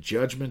as a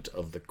judgment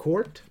of the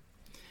court,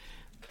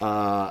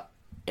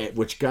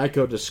 which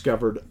Geico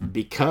discovered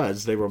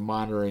because they were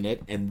monitoring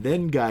it. And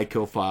then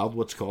Geico filed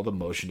what's called a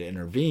motion to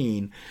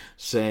intervene,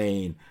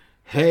 saying,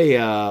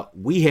 hey,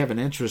 we have an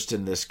interest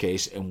in this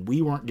case, and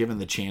we weren't given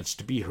the chance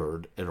to be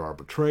heard at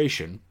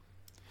arbitration.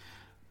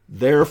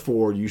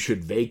 Therefore, you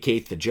should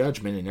vacate the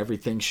judgment, and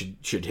everything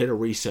should hit a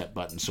reset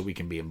button so we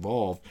can be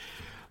involved.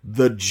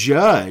 The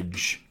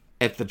judge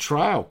at the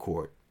trial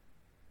court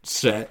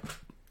said,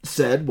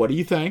 what do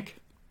you think?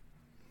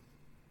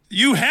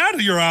 You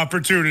had your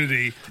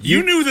opportunity.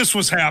 You knew this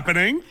was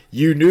happening.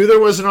 You knew there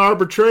was an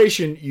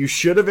arbitration. You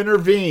should have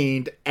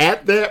intervened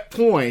at that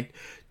point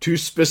to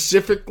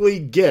specifically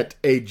get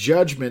a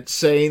judgment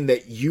saying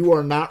that you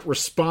are not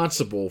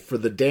responsible for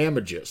the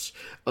damages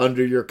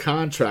under your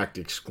contract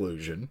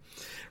exclusion.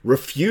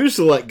 Refused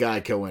to let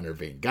Geico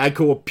intervene.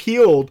 Geico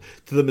appealed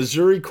to the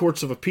Missouri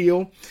Courts of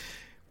Appeal,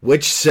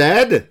 which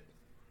said,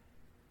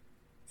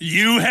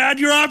 you had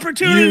your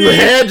opportunity. You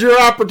had your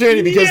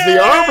opportunity because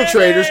the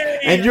arbitrators,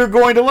 and you're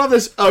going to love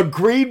this,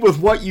 agreed with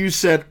what you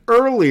said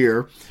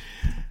earlier.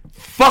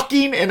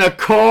 Fucking in a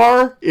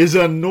car is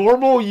a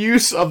normal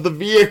use of the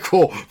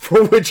vehicle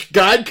for which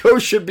Geico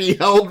should be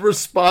held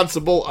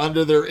responsible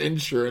under their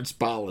insurance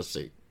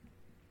policy.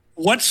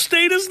 What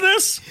state is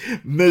this?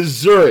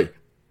 Missouri.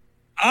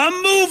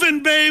 I'm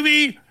moving,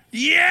 baby.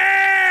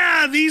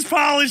 Yeah, these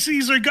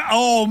policies are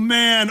oh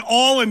man,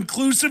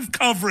 all-inclusive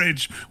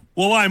coverage.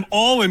 Well, I'm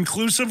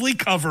all-inclusively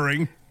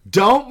covering.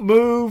 Don't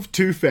move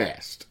too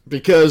fast,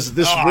 because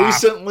this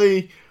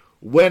recently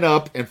went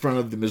up in front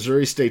of the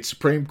Missouri State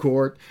Supreme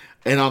Court,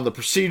 and on the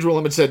procedural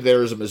limit said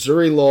there is a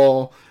Missouri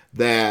law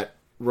that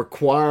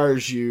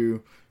requires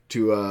you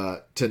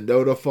to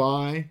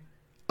notify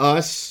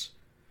us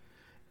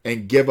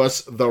and give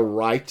us the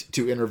right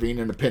to intervene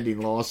in a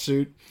pending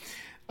lawsuit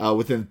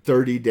within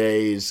 30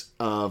 days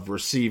of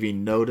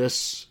receiving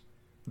notice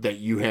that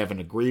you have an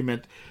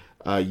agreement.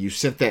 You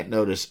sent that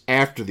notice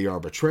after the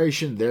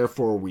arbitration,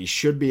 therefore we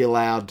should be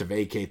allowed to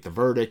vacate the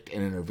verdict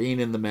and intervene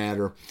in the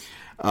matter.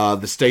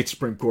 The state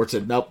Supreme Court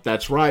said, nope,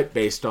 that's right.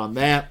 Based on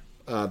that,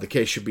 the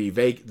case should be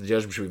the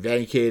judgment should be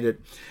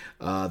vacated.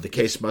 The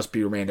case must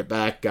be remanded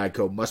back.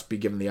 Geico must be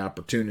given the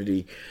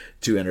opportunity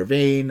to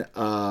intervene.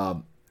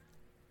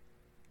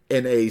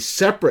 In a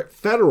separate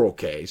federal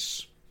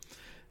case,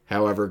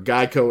 however,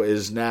 Geico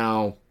is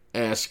now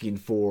asking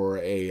for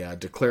a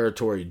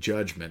declaratory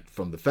judgment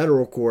from the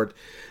federal court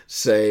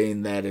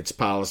saying that its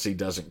policy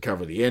doesn't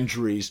cover the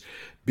injuries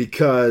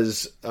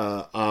because,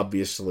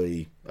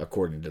 obviously,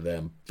 according to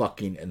them,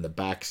 fucking in the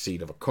back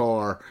seat of a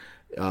car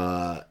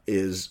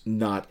is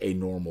not a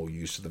normal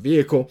use of the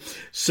vehicle.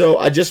 So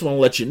I just want to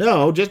let you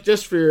know,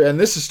 just for your, and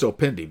this is still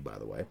pending, by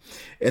the way,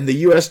 in the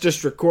U.S.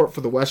 District Court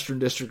for the Western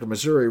District of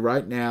Missouri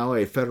right now,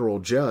 a federal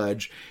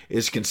judge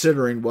is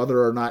considering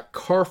whether or not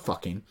car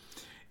fucking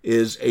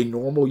is a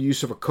normal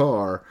use of a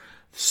car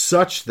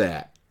such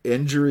that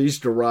injuries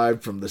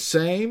derived from the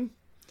same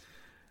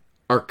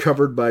are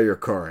covered by your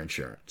car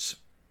insurance.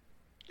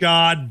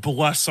 God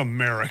bless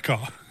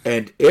America.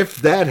 And if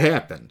that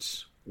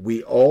happens,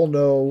 we all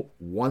know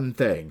one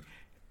thing.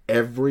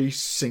 Every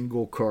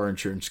single car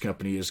insurance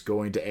company is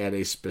going to add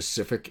a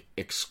specific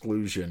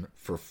exclusion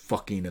for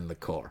fucking in the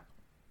car.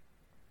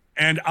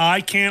 And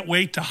I can't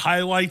wait to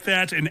highlight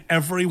that in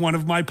every one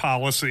of my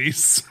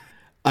policies.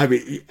 I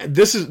mean,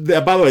 this is,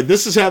 by the way,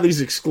 this is how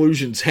these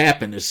exclusions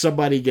happen. Is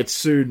somebody gets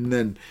sued and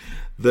then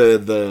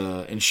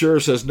the insurer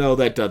says, no,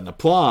 that doesn't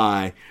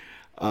apply.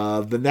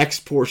 The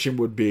next portion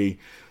would be,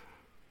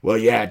 well,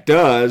 yeah, it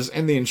does.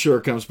 And the insurer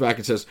comes back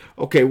and says,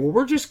 okay, well,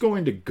 we're just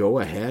going to go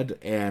ahead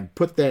and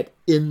put that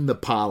in the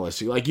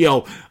policy. Like,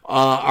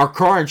 our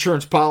car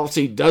insurance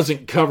policy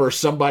doesn't cover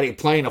somebody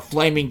playing a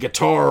flaming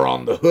guitar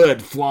on the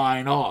hood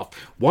flying off.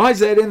 Why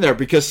is that in there?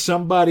 Because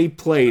somebody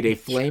played a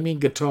flaming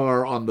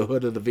guitar on the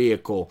hood of the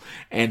vehicle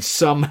and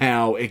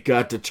somehow it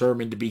got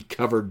determined to be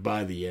covered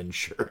by the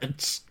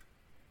insurance.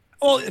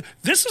 Well,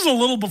 this is a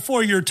little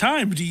before your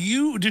time.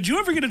 Did you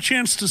ever get a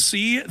chance to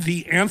see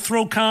the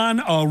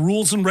Anthrocon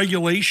rules and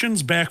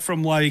regulations back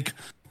from like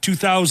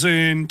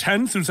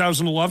 2010,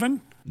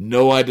 2011?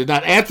 No, I did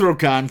not.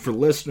 Anthrocon, for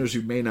listeners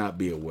who may not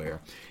be aware,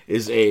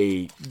 is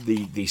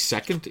the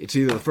second, it's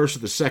either the first or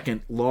the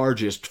second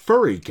largest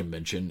furry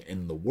convention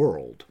in the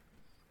world.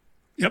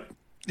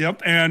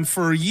 Yep. And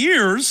for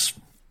years,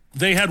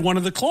 they had one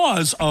of the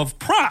claws of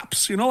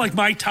props, like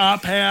my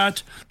top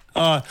hat,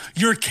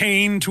 your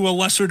cane to a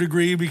lesser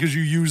degree because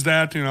you use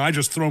that. I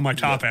just throw my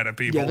top hat at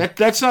people. Yeah,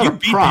 that's not a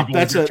prop.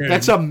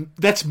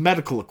 That's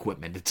medical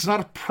equipment. It's not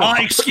a prop.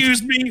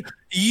 Excuse me.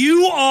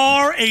 You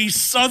are a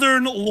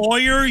Southern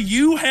lawyer.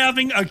 You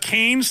having a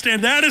cane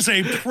stand, that is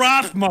a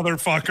prop,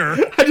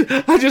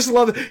 motherfucker. I just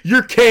love it.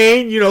 Your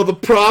cane, the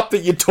prop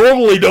that you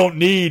totally don't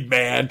need,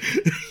 man.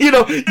 You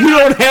don't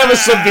have a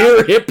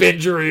severe hip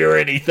injury or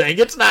anything.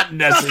 It's not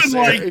necessary.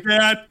 Nothing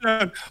like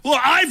that. Well,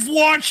 I've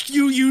watched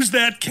you use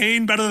that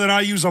cane better than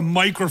I use a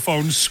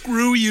microphone.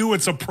 Screw you.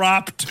 It's a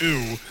prop,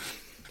 too.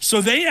 So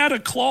they had a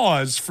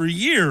clause for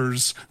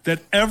years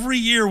that every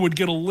year would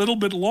get a little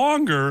bit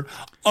longer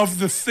of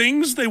the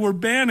things they were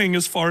banning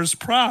as far as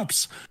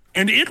props.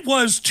 And it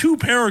was 2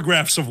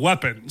 paragraphs of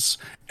weapons.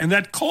 And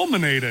that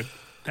culminated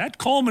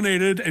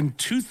in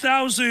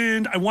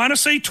 2000, I want to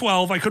say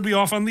 12, I could be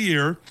off on the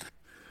year,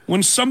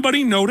 when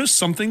somebody noticed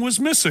something was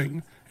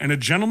missing. And a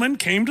gentleman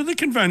came to the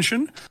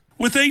convention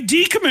with a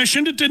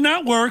decommissioned, it did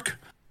not work,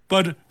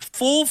 but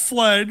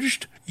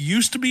full-fledged,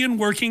 used to be in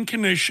working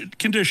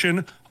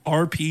condition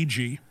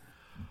RPG.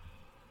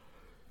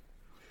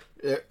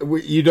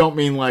 You don't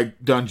mean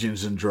like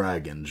Dungeons and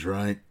Dragons,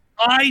 right?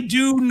 I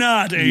do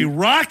not. A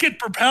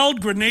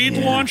rocket-propelled grenade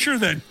launcher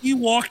that he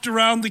walked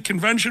around the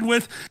convention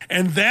with,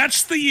 and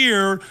that's the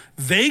year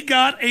they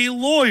got a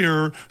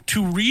lawyer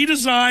to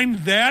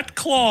redesign that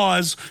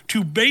clause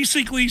to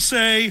basically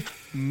say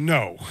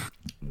no.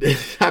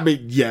 I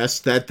mean, yes,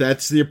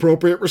 that's the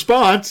appropriate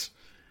response.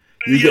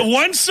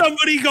 Once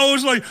somebody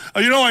goes like,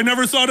 I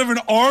never thought of an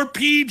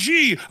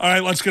RPG. All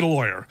right, let's get a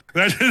lawyer.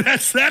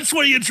 That's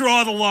where you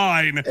draw the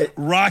line.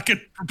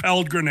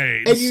 Rocket-propelled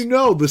grenades.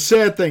 And the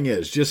sad thing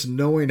is, just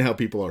knowing how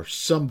people are,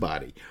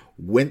 somebody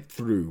went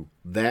through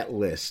that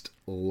list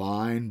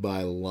line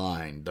by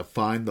line to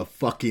find the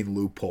fucking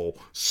loophole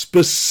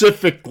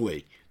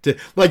specifically.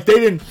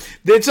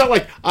 It's not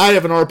like I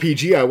have an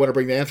RPG, I want to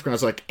bring the Anthrocon.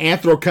 It's like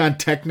Anthrocon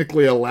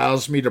technically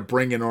allows me to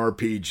bring an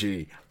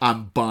RPG.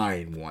 I'm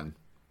buying one.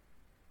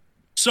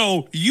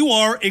 So you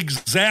are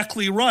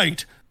exactly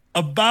right.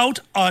 About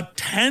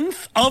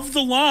 1/10 of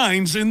the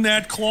lines in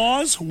that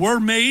clause were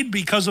made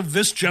because of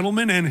this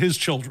gentleman and his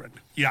children.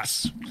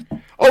 Yes.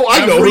 Oh,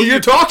 I know who you're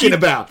talking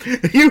about.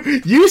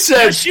 You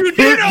said yes, you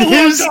do know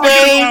his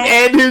name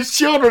and his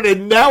children,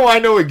 and now I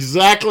know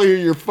exactly who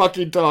you're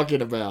fucking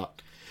talking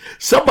about.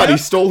 Somebody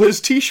stole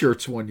his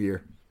T-shirts one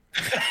year.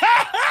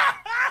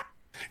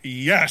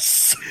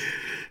 Yes.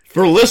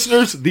 For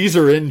listeners, these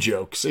are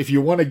in-jokes. If you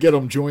want to get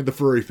them, join the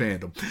furry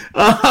fandom.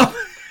 I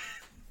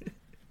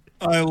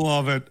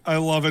love it. I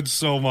love it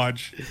so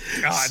much.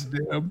 God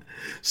damn.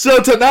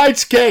 So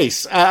tonight's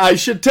case. I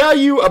should tell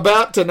you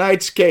about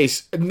tonight's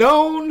case.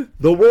 Known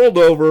the world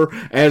over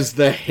as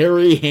the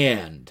Hairy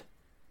Hand.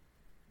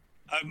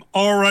 I'm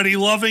already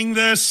loving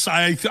this.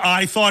 I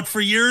thought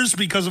for years,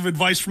 because of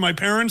advice from my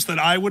parents, that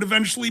I would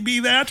eventually be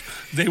that.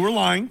 They were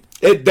lying.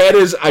 That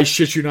is, I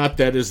shit you not,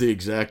 that is the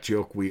exact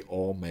joke we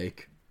all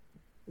make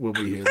when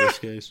we hear this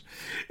case.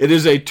 It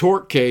is a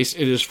tort case.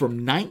 It is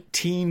from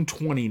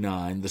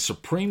 1929, the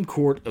Supreme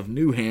Court of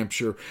New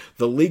Hampshire.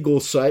 The legal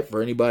site for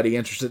anybody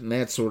interested in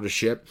that sort of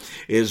shit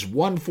is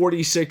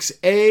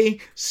 146A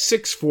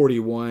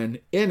 641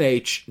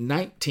 NH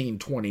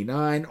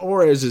 1929,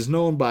 or as is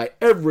known by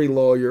every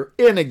lawyer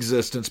in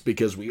existence,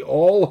 because we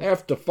all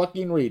have to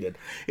fucking read it.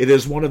 It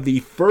is one of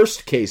the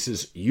first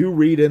cases you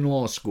read in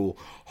law school,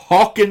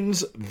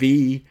 Hawkins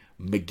v.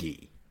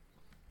 McGee.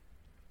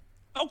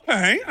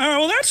 Okay.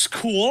 Well, that's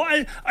cool.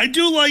 I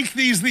do like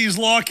these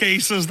law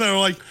cases that are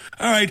like,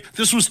 all right,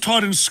 this was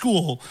taught in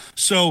school,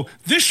 so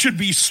this should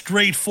be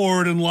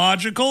straightforward and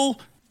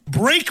logical.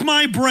 Break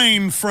my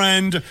brain,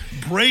 friend.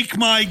 Break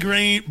my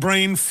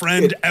brain,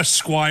 friend,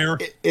 Esquire.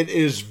 It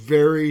is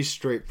very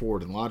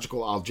straightforward and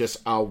logical.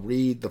 I'll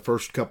read the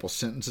first couple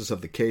sentences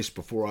of the case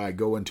before I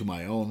go into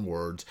my own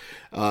words,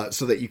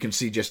 so that you can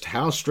see just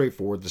how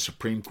straightforward the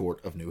Supreme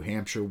Court of New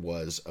Hampshire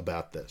was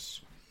about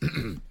this.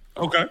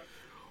 Okay.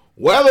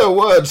 Whether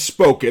words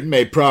spoken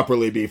may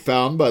properly be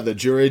found by the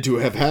jury to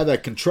have had a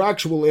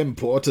contractual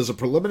import is a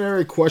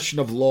preliminary question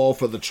of law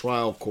for the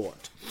trial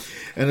court.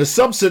 and a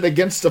subset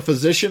against a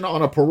physician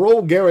on a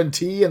parole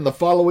guarantee in the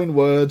following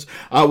words: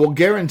 I will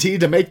guarantee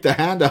to make the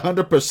hand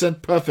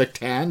 100% perfect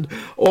hand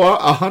or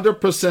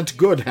 100%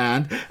 good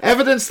hand.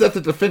 Evidence that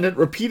the defendant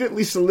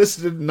repeatedly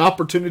solicited an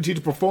opportunity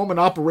to perform an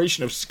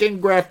operation of skin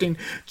grafting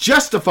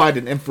justified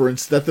an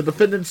inference that the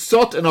defendant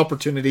sought an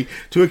opportunity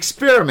to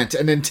experiment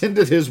and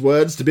intended his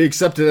words to be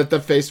accepted at their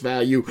face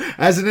value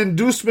as an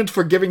inducement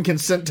for giving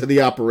consent to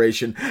the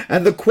operation,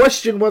 and the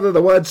question whether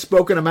the words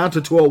spoken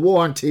amounted to a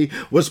warranty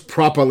was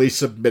properly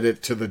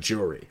submitted to the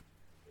jury.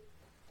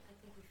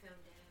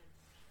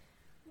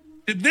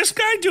 Did this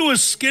guy do a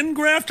skin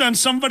graft on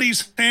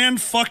somebody's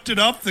hand, fucked it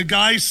up? The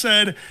guy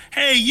said,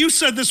 hey, you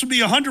said this would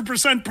be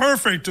 100%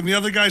 perfect. And the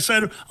other guy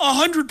said,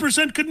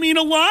 100% could mean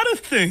a lot of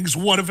things.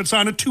 What if it's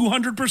on a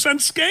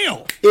 200%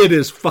 scale? It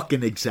is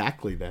fucking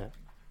exactly that.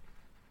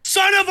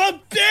 Son of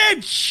a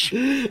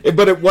bitch!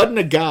 But it wasn't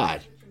a guy.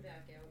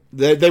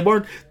 They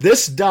weren't.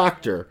 This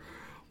doctor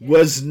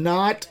was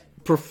not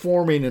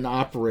performing an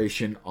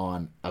operation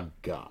on a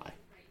guy.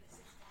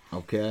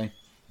 Okay?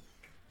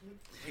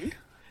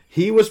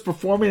 He was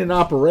performing an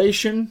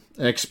operation,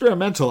 an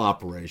experimental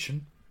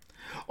operation,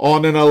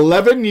 on an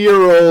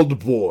 11-year-old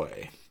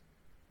boy.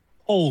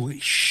 Holy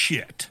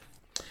shit.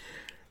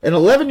 An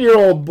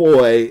 11-year-old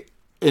boy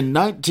in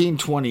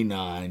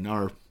 1929,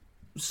 or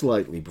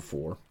slightly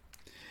before,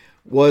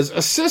 was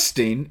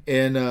assisting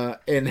in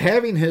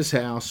having his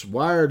house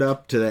wired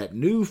up to that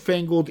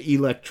newfangled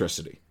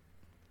electricity.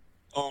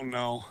 Oh,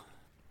 no.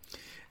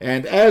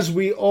 And as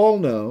we all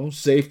know,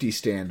 safety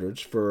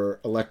standards for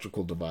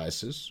electrical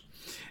devices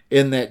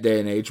in that day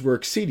and age were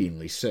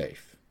exceedingly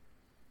safe.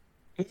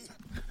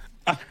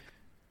 I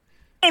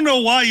don't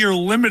know why you're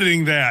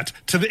limiting that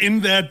to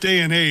in that day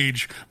and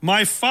age.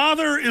 My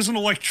father is an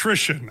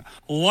electrician,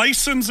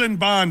 licensed and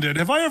bonded.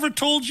 Have I ever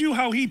told you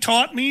how he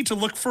taught me to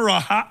look for a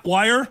hot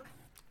wire?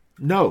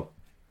 No.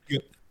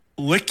 You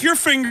lick your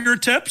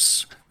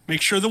fingertips,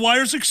 make sure the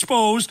wire's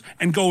exposed,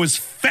 and go as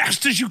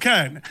fast as you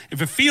can.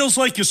 If it feels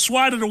like you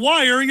swatted a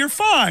wire, you're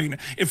fine.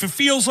 If it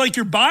feels like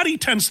your body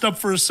tensed up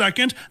for a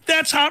second,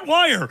 that's hot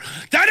wire.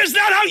 That is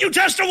not how you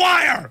test a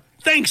wire!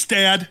 Thanks,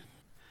 Dad.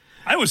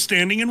 I was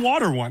standing in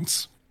water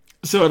once.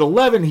 So at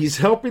 11, he's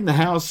helping the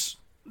house.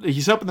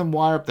 He's helping them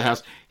wire up the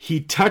house.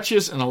 He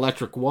touches an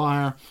electric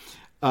wire,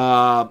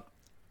 and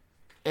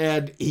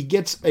he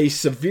gets a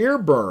severe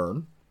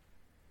burn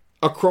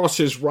across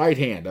his right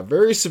hand. A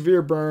very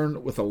severe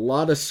burn with a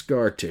lot of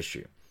scar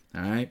tissue.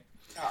 All right?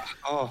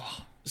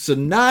 Oh. So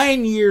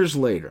 9 years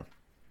later,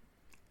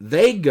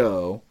 they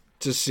go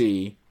to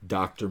see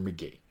Dr.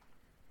 McGee.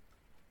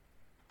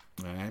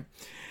 All right?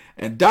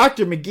 And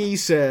Dr. McGee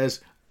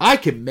says, I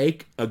can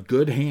make a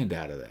good hand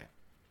out of that.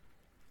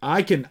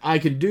 I can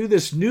do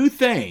this new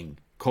thing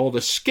called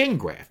a skin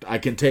graft. I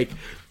can take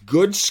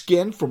good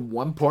skin from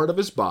one part of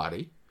his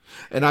body,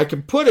 and I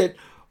can put it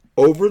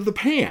over the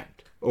hand,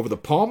 over the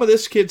palm of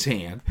this kid's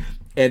hand,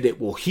 and it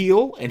will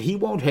heal, and he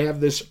won't have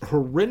this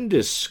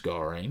horrendous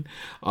scarring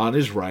on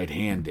his right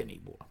hand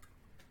anymore.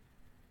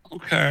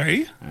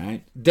 Okay. All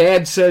right.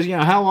 Dad says,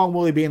 how long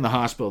will he be in the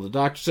hospital? The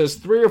doctor says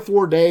 3 or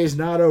 4 days,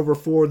 not over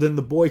 4. Then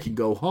the boy can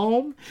go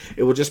home.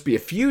 It will just be a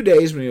few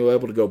days when he'll be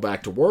able to go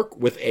back to work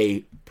with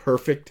a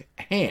perfect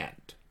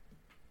hand.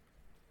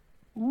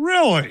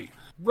 Really?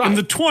 Right. In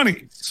the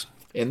 20s?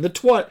 In the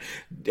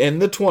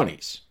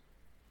 20s.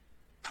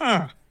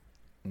 Huh.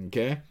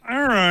 Okay.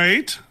 All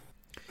right.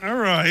 I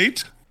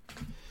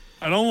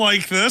don't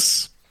like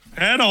this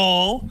at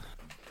all.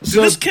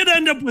 Did this kid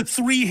end up with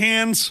 3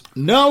 hands?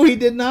 No, he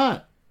did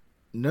not.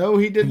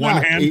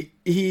 One hand?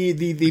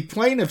 The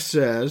plaintiff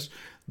says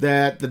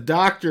that the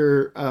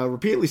doctor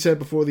repeatedly said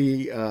before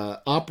the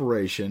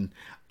operation,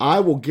 I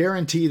will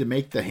guarantee to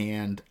make the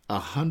hand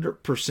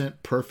 100%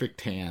 perfect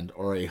hand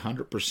or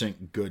 100%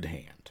 good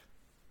hand.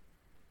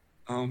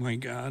 Oh, my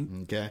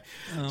God. Okay.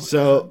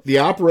 So the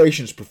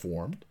operation's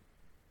performed.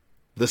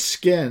 The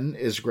skin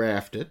is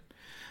grafted.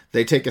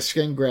 They take a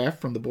skin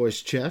graft from the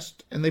boy's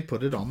chest and they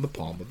put it on the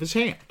palm of his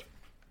hand.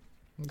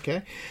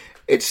 Okay.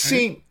 It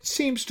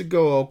seems to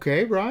go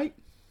okay, right?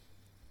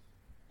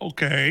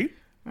 Okay.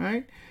 All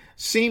right.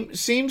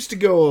 Seems to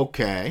go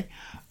okay.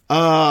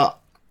 And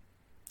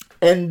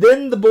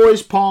then the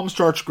boy's palm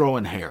starts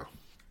growing hair.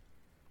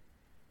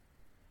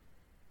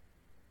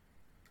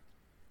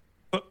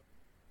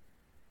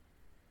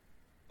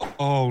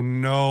 Oh,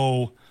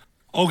 no.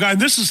 Oh, God,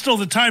 this is still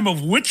the time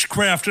of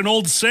witchcraft and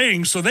old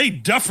sayings, so they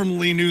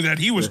definitely knew that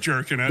he was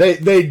jerking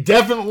it. They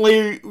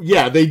definitely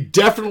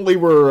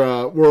were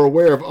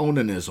aware of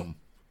onanism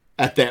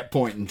at that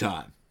point in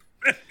time.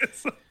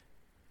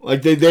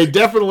 Like, they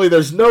definitely,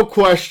 there's no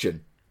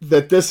question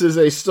that this is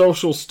a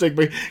social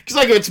stigma. Because,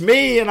 like, it's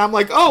me, and I'm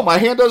like, oh, my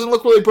hand doesn't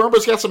look really burned, but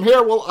it's got some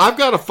hair. Well, I've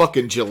got a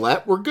fucking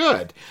Gillette. We're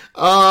good.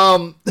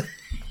 I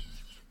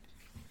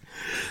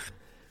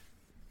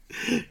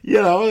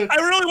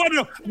really want to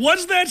know,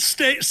 was that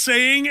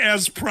saying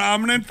as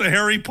prominent, the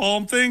hairy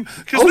palm thing?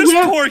 Because this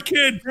poor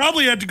kid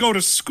probably had to go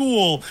to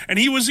school, and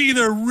he was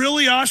either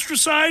really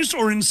ostracized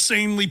or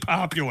insanely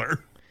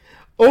popular.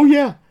 Oh,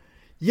 yeah.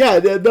 Yeah,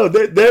 no,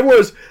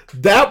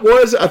 that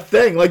was a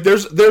thing. Like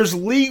there's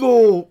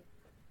legal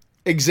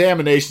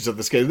examinations of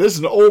this case. This is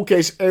an old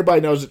case.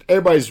 Everybody knows it.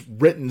 Everybody's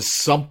written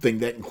something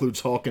that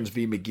includes Hawkins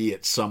v. McGee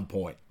at some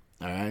point.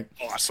 All right.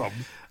 Awesome.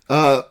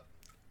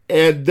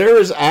 And there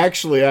is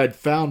actually, I'd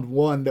found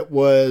one that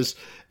was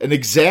an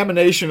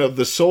examination of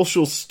the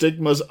social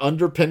stigmas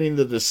underpinning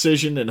the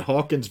decision in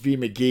Hawkins v.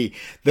 McGee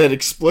that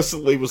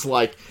explicitly was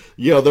like,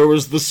 there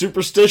was the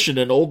superstition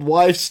in Old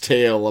Wives'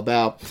 Tale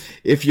about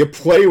if you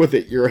play with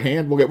it, your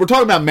hand will get. We're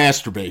talking about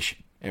masturbation,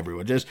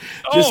 everyone. Just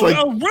like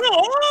I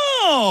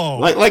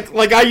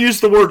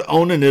used the word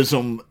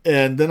onanism,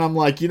 and then I'm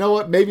like, you know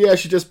what? Maybe I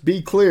should just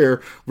be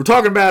clear. We're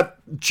talking about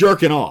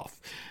jerking off.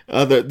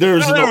 There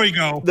we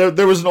go.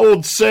 There was an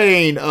old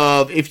saying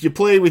of if you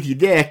play with your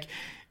dick,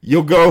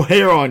 you'll grow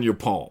hair on your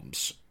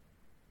palms.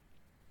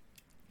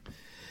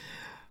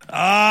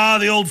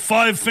 The old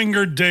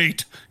 5-finger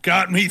date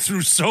got me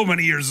through so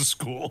many years of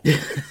school.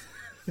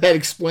 That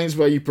explains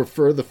why you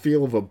prefer the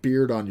feel of a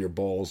beard on your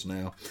balls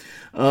now.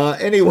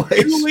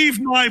 Anyways, you leave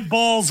my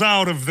balls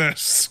out of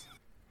this.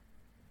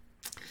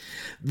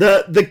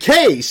 The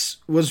case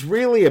was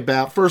really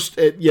about first,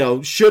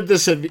 should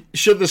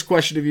this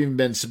question have even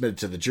been submitted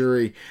to the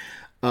jury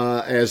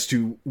as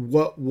to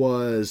what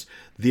was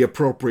the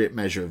appropriate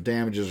measure of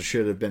damages, or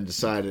should it have been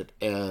decided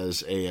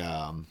as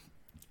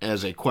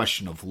a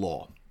question of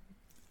law?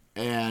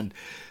 And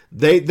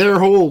their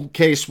whole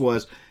case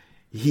was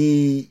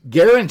he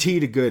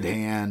guaranteed a good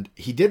hand.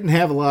 He didn't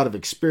have a lot of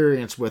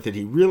experience with it.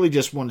 He really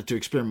just wanted to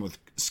experiment with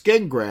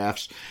skin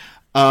grafts.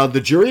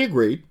 The jury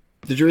agreed.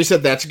 The jury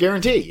said that's a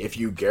guarantee. If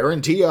you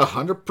guarantee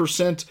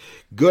 100%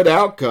 good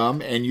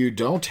outcome and you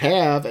don't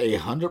have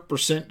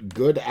 100%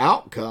 good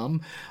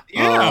outcome,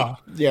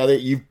 that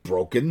you've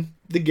broken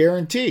the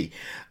guarantee.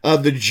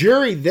 The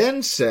jury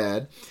then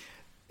said,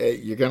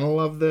 you're going to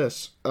love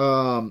this.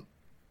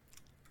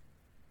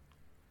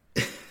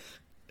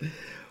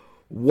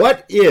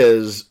 What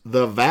is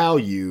the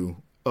value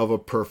of a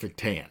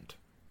perfect hand?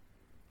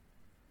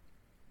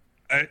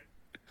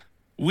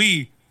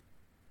 We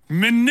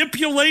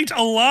manipulate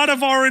a lot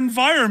of our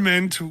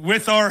environment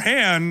with our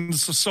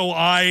hands, so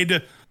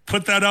I'd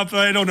put that up,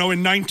 I don't know,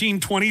 in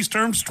 1920s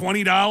terms,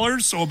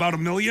 $20, so about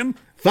 $1 million?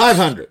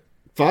 $500.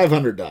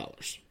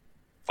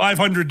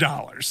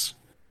 $500.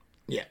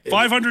 Yeah. $500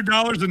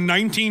 in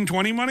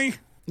 1920 money?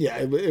 Yeah,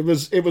 it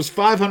was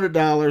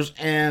 $500,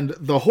 and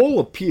the whole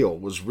appeal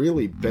was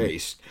really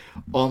based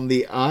on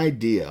the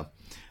idea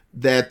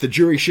that the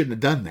jury shouldn't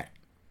have done that.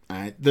 All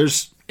right?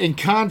 In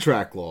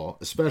contract law,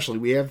 especially,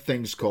 we have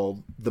things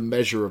called the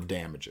measure of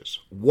damages.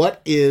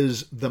 What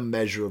is the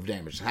measure of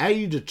damages? How do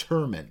you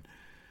determine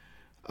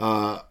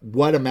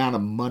what amount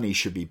of money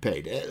should be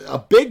paid? A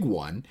big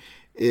one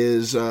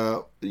is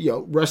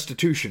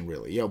restitution.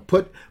 Really,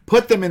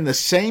 put them in the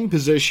same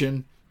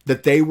position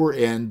that they were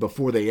in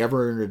before they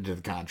ever entered into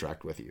the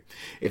contract with you.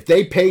 If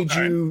they paid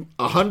you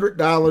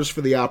 $100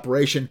 for the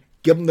operation,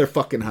 give them their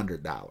fucking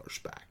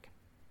 $100 back.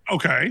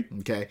 Okay.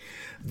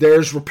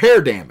 There's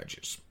repair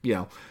damages.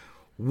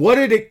 What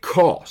did it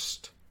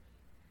cost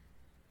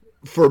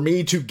for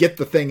me to get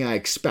the thing I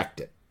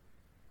expected?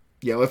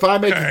 If I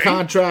make a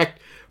contract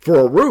for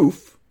a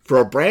roof, for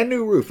a brand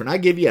new roof, and I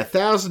give you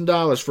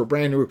 $1,000 for a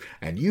brand new roof,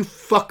 and you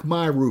fuck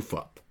my roof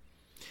up,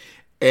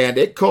 and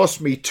it cost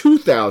me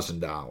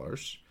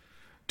 $2,000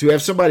 to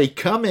have somebody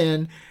come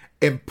in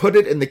and put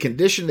it in the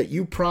condition that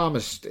you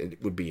promised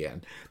it would be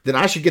in, then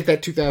I should get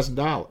that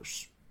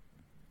 $2,000.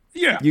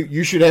 Yeah.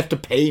 You should have to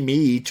pay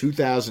me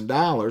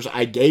 $2,000.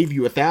 I gave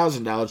you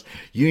 $1,000.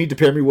 You need to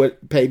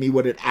pay me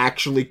what it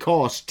actually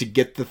costs to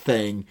get the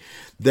thing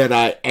that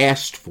I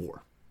asked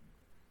for.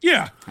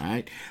 Yeah. All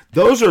right.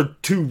 Those are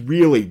two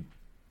really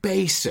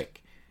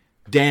basic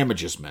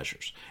damages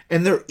measures,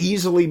 and they're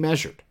easily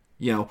measured.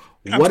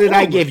 What did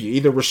I give you?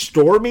 Either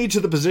restore me to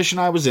the position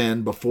I was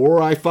in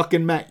before I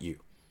fucking met you,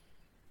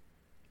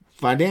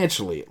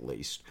 financially at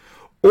least,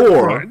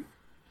 or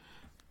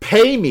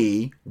pay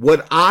me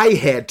what I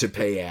had to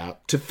pay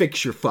out to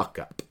fix your fuck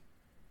up.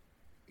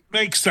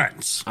 Makes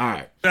sense. All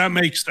right. That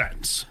makes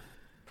sense.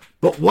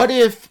 But what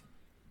if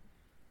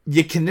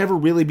you can never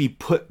really be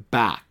put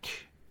back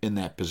in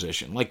that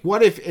position? Like,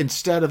 what if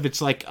instead of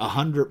it's like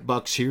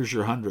 $100, here's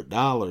your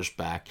 $100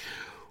 back?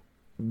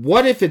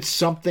 What if it's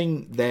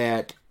something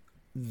that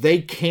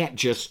they can't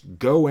just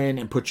go in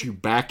and put you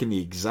back in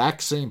the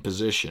exact same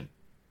position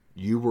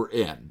you were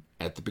in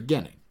at the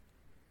beginning?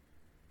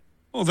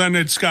 Well, then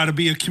it's got to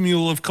be a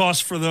cumulative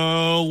cost for the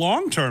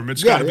long term.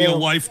 It's got to be a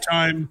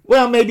lifetime.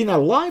 Well, maybe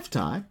not a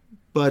lifetime,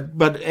 but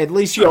at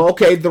least,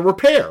 the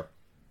repair.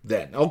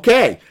 Then,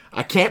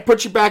 I can't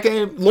put you back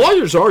in.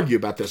 Lawyers argue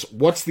about this.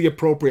 What's the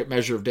appropriate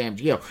measure of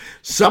damage?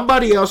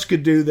 Somebody else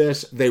could do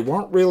this. They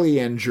weren't really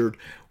injured.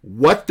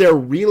 What they're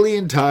really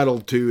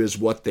entitled to is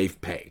what they've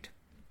paid.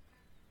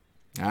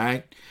 All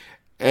right?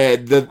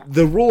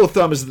 The rule of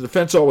thumb is the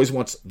defense always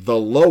wants the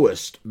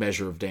lowest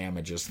measure of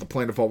damages. The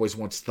plaintiff always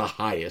wants the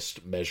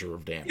highest measure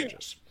of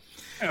damages.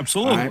 Yeah,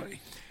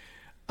 absolutely.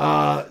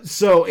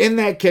 So in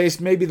that case,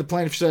 maybe the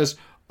plaintiff says,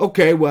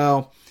 okay,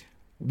 well,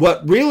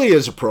 What really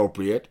is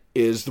appropriate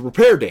is the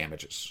repair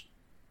damages.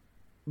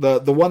 The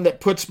one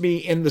that puts me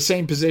in the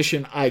same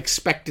position I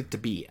expect it to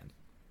be in,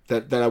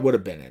 that I would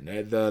have been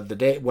in. The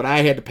day what I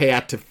had to pay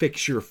out to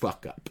fix your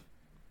fuck up.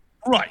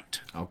 Right.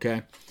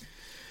 Okay.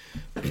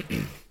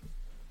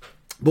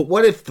 But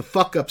what if the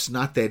fuck up's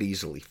not that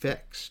easily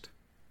fixed?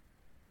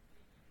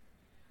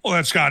 Well,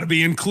 that's got to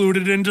be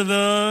included into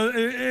the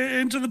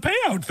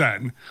payout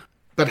then.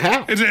 But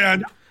how?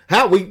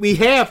 How? We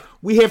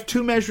have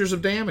two measures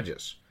of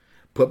damages.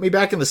 Put me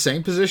back in the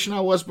same position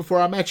I was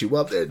before I met you.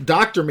 Well,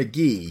 Dr.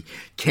 McGee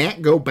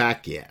can't go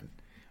back in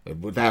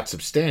without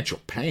substantial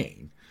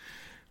pain.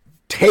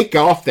 Take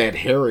off that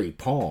hairy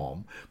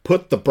palm,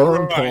 put the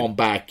burn palm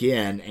back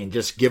in, and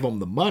just give him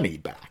the money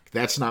back.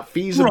 That's not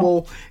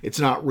feasible. Right. It's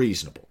not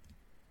reasonable.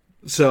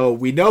 So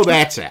we know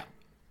that's out.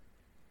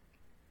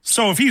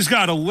 So if he's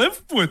got to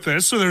live with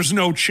this, so there's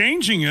no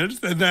changing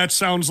it, then that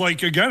sounds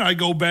like, again, I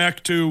go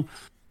back to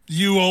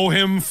you owe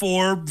him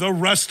for the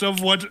rest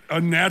of what a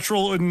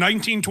natural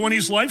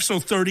 1920s life, so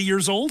 30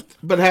 years old.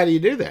 But how do you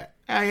do that?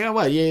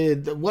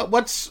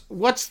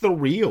 What's the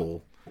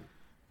real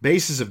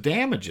basis of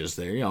damages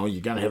there? You know, you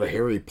got to have a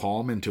hairy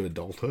palm into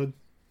adulthood.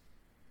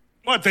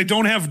 What, they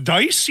don't have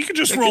dice? You can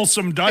just roll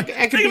some dice.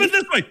 Think of it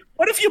this way.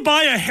 What if you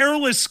buy a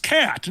hairless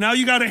cat? Now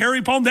you got a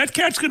hairy palm. That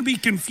cat's going to be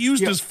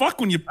confused as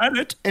fuck when you pet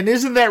it. And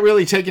isn't that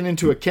really taken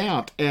into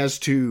account as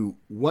to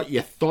what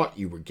you thought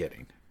you were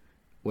getting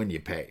when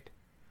you paid?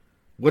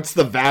 What's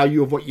the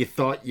value of what you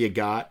thought you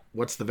got?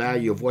 What's the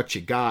value of what you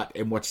got?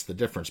 And what's the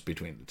difference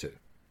between the two?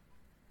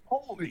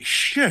 Holy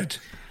shit.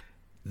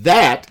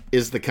 That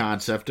is the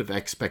concept of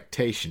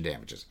expectation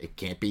damages. It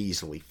can't be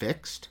easily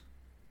fixed.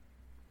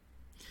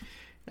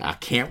 I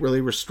can't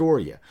really restore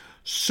you.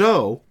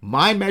 So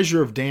my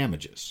measure of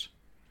damages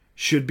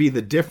should be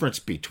the difference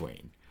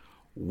between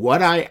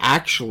what I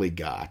actually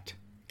got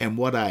and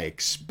what I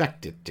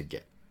expected to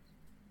get.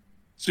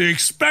 So you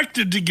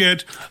expected to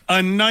get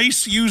a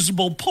nice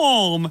usable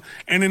palm,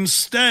 and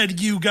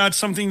instead you got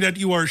something that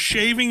you are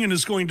shaving and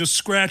is going to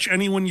scratch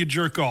anyone you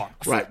jerk off.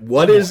 Right.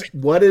 What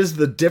is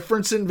the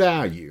difference in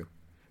value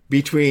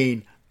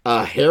between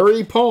a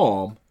hairy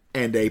palm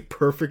and a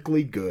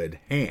perfectly good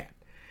hand?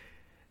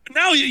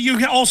 Now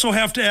you also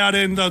have to add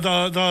in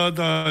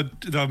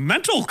the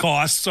mental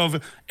costs of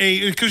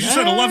because you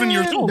said 11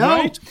 years old,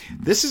 right?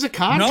 This is a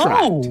contract.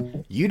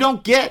 No. You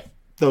don't get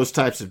those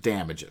types of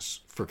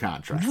damages for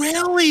contracts.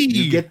 Really?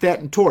 You get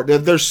that in tort.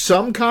 There's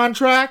some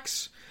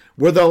contracts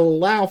where they'll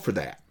allow for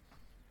that.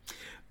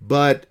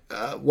 But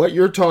what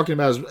you're talking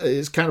about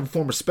is kind of a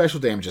form of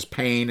special damages,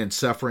 pain and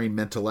suffering,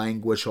 mental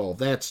anguish, all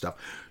that stuff.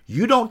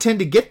 You don't tend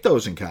to get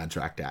those in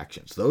contract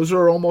actions. Those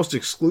are almost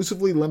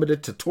exclusively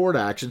limited to tort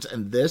actions.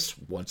 And this,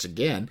 once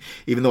again,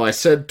 even though I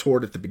said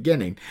tort at the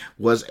beginning,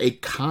 was a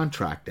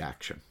contract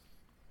action.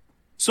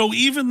 So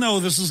even though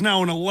this is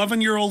now an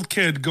 11-year-old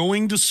kid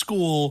going to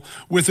school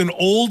with an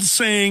old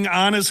saying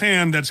on his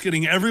hand that's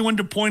getting everyone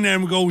to point at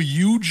him and go,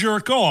 you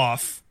jerk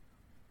off,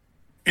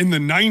 in the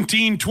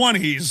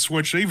 1920s,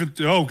 which even,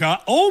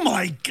 oh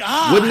my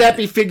God. Wouldn't that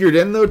be figured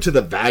in, though, to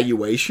the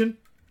valuation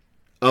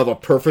of a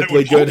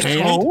perfectly good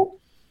hand? So?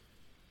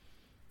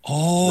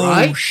 Oh,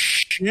 right?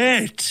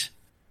 Shit.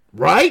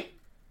 Right?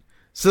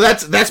 So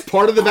that's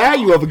part of the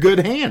value of a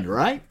good hand,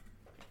 right?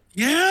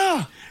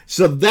 Yeah.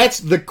 So that's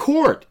the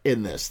court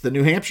in this. The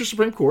New Hampshire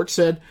Supreme Court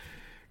said,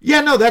 yeah,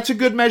 no, that's a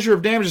good measure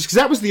of damages, because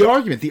that was the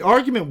argument. The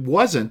argument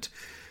wasn't,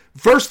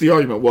 first the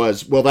argument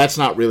was, well, that's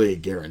not really a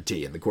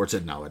guarantee, and the court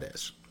said, no, it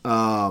is.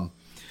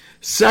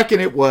 Second,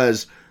 it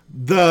was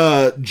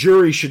the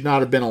jury should not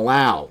have been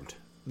allowed.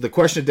 The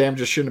question of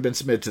damages shouldn't have been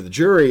submitted to the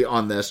jury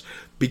on this,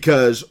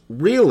 because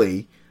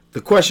really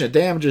the question of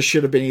damages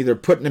should have been either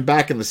putting him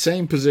back in the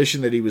same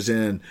position that he was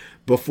in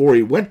before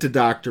he went to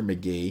Dr.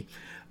 McGee,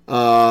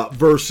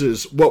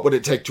 versus what would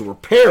it take to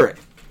repair it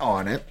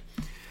on it.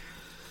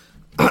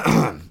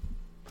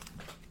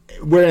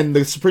 Wherein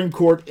the Supreme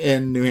Court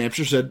in New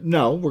Hampshire said,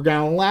 no, we're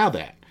going to allow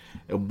that.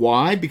 And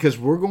why? Because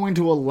we're going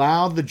to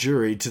allow the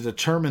jury to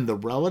determine the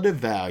relative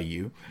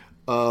value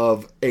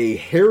of a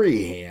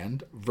hairy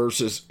hand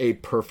versus a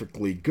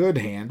perfectly good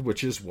hand,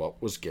 which is what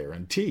was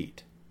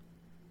guaranteed.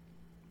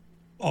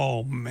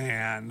 Oh,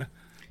 man.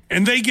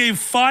 And they gave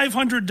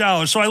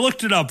 $500. So I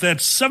looked it up.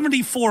 That's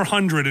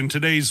 $7,400 in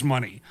today's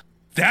money.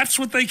 That's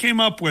what they came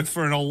up with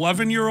for an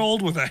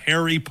 11-year-old with a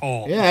hairy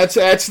palm. Yeah,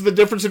 that's the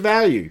difference in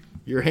value.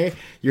 Your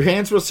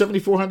hand's worth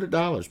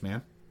 $7,400,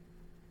 man.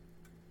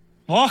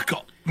 Fuck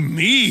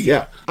me.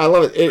 Yeah, I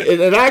love it.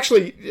 It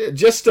actually,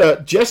 just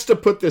to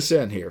put this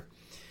in here,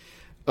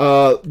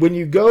 when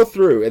you go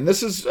through, and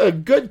this is a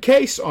good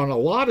case on a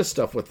lot of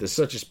stuff with this,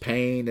 such as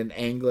pain and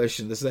anguish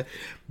and this and that,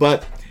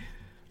 but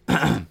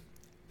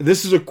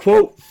this is a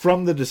quote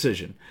from the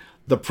decision.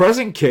 The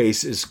present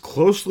case is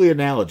closely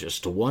analogous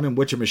to one in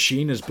which a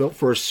machine is built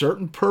for a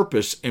certain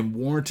purpose and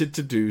warranted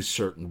to do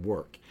certain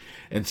work.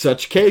 In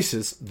such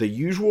cases, the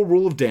usual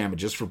rule of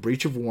damages for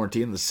breach of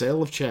warranty and the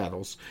sale of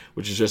chattels,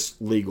 which is just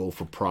legal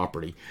for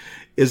property,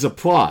 is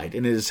applied,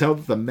 and it is held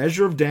that the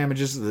measure of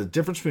damages is the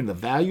difference between the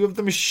value of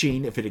the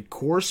machine if it had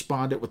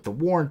corresponded with the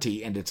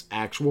warranty and its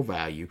actual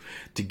value,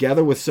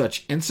 together with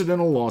such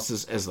incidental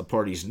losses as the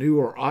parties knew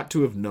or ought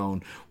to have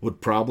known would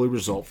probably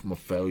result from a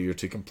failure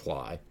to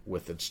comply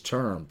with its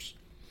terms.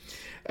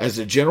 As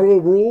a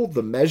general rule,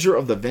 the measure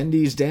of the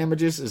vendee's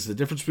damages is the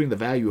difference between the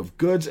value of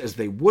goods as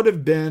they would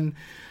have been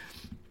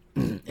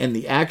and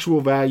the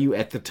actual value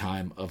at the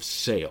time of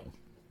sale.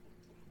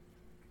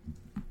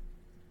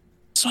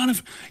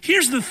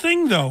 Here's the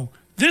thing, though.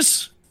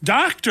 This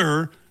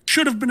doctor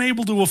should have been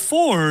able to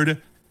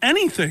afford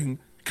anything,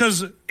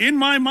 because in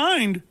my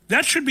mind,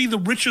 that should be the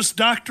richest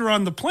doctor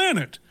on the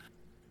planet.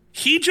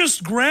 He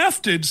just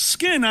grafted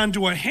skin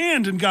onto a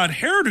hand and got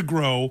hair to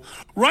grow.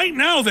 Right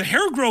now, the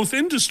hair growth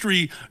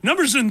industry,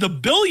 numbers in the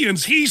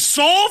billions. He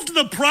solved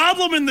the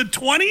problem in the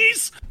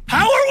 20s?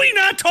 How are we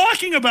not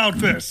talking about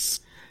this?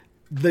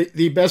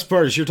 The best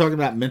part is you're talking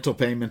about mental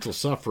pain, mental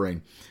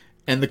suffering,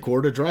 and the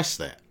court addressed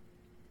that.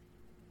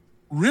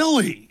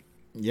 Really?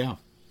 Yeah.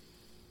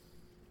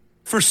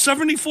 For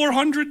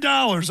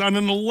 $7,400 on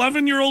an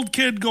 11-year-old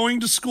kid going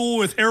to school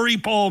with hairy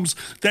palms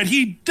that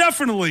he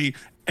definitely,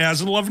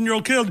 as an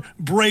 11-year-old kid,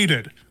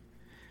 braided.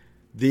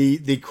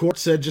 The court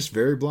said just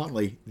very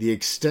bluntly, the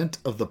extent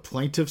of the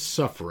plaintiff's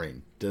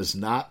suffering does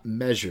not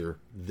measure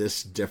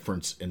this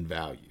difference in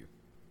value.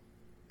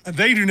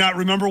 They do not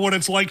remember what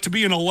it's like to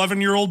be an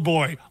 11-year-old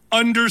boy.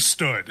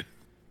 Understood.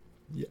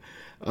 Yeah.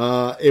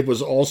 It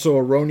was also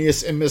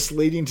erroneous and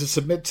misleading to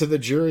submit to the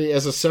jury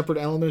as a separate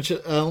element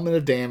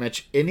of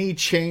damage any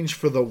change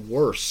for the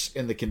worse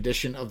in the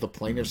condition of the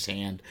plaintiff's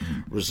hand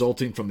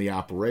resulting from the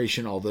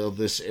operation, although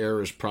this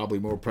error is probably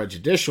more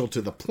prejudicial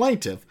to the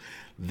plaintiff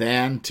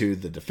than to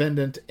the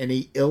defendant.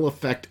 Any ill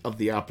effect of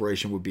the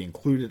operation would be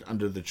included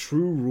under the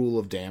true rule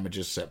of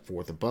damages set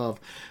forth above,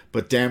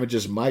 but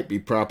damages might be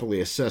properly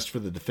assessed for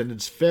the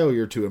defendant's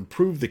failure to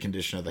improve the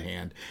condition of the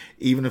hand,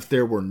 even if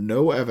there were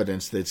no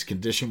evidence that its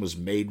condition was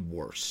made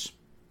worse.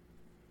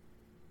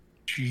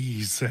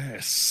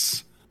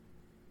 Jesus.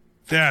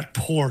 That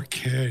poor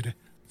kid.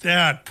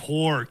 That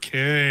poor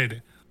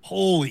kid.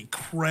 Holy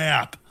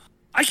crap.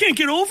 I can't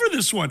get over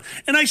this one.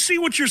 And I see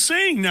what you're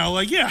saying now.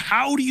 Like, yeah,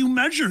 how do you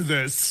measure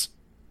this?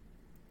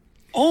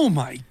 Oh,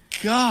 my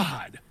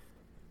God.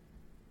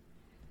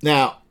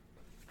 Now,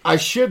 I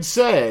should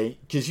say,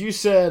 because you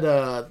said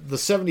the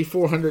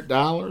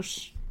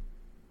 $7,400,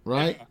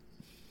 right?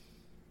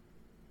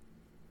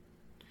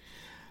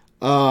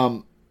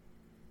 I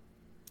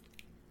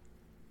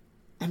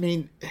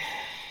mean,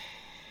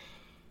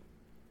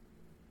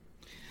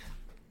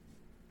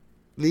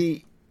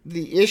 the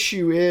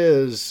issue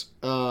is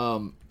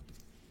the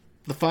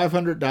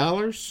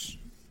 $500.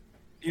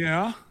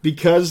 Yeah.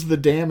 Because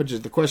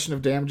the question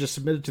of damages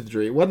submitted to the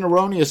jury. It wasn't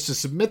erroneous to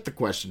submit the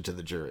question to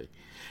the jury.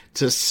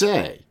 To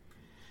say,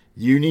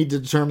 you need to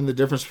determine the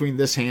difference between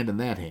this hand and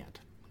that hand.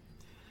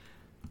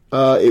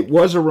 It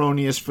was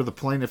erroneous for the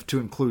plaintiff to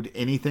include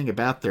anything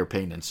about their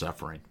pain and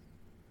suffering.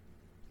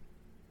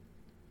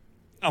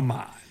 Come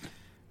on.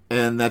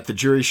 And that the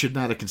jury should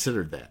not have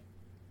considered that.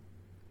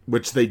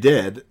 Which they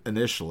did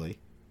initially.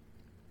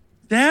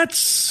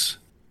 That's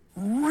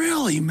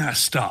really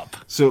messed up.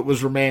 So it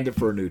was remanded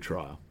for a new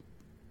trial.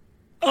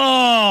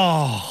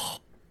 Oh.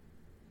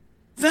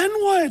 Then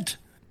what?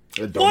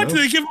 What? Did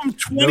they give him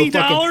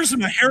 $20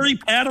 and a hairy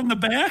pat on the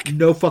back?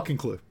 No fucking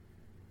clue.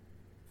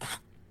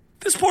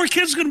 This poor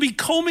kid's going to be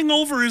combing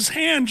over his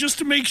hand just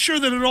to make sure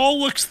that it all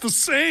looks the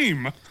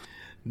same.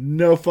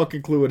 No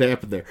fucking clue what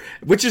happened there.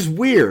 Which is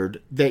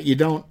weird that you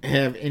don't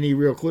have any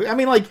real clue. I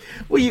mean, like,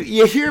 well,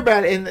 you hear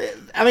about it, and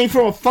I mean,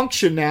 from a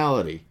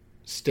functionality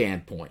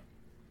standpoint.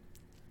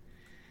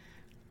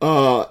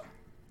 Yeah,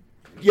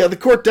 the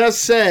court does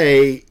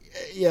say,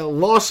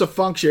 loss of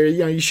function,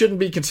 you shouldn't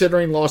be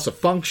considering loss of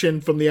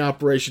function from the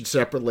operation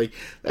separately.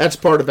 That's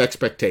part of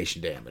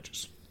expectation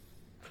damages.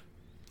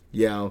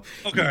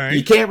 Okay.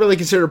 You can't really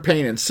consider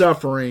pain and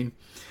suffering.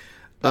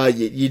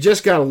 You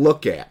just got to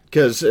look at,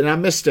 and I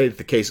misstated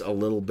the case a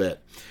little bit,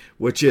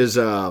 which is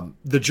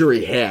the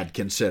jury had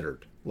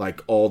considered,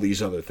 like, all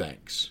these other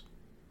things.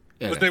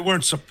 But they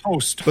weren't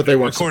supposed to. But they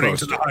weren't according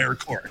supposed to the higher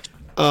court.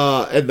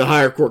 And the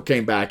higher court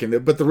came back.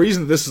 But the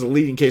reason this is a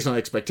leading case on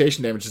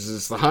expectation damages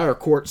is the higher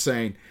court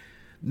saying,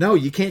 no,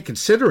 you can't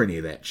consider any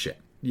of that shit.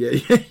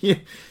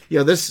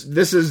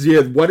 This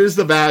is what is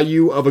the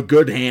value of a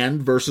good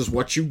hand versus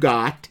what you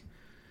got.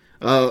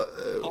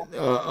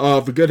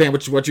 Of a good hand,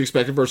 which is what you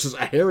expected, versus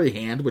a hairy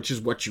hand, which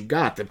is what you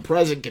got, the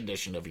present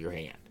condition of your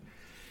hand.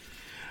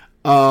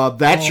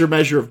 That's your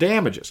measure of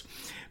damages.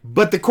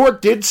 But the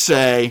court did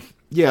say,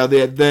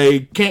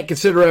 they can't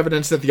consider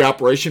evidence that the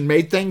operation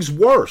made things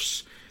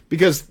worse,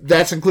 because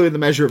that's included in the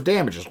measure of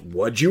damages.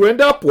 What'd you end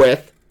up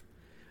with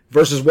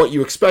versus what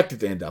you expected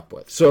to end up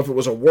with? So if it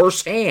was a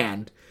worse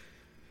hand,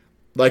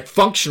 like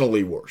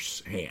functionally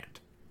worse hand,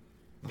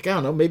 like, I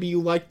don't know, maybe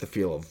you like the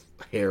feel of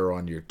hair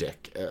on your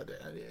dick.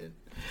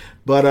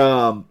 But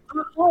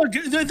Look,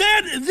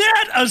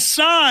 that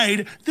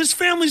aside, this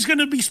family's going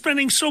to be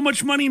spending so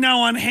much money now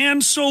on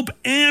hand soap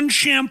and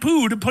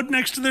shampoo to put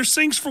next to their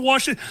sinks for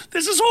washing.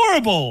 This is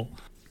horrible.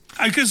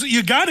 Because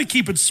you got to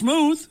keep it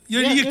smooth.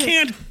 You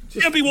can't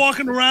be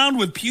walking around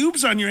with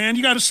pubes on your hand.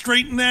 You got to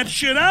straighten that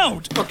shit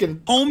out.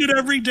 Fucking Home it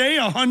every day,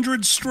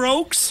 100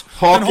 strokes, and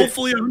Hawkins-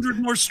 hopefully 100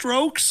 more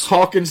strokes.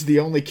 Hawkins, the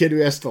only kid who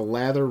has to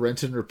lather,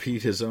 rinse, and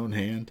repeat his own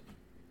hand.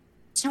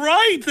 That's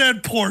right,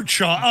 that poor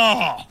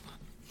child.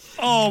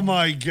 Oh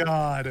my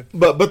God.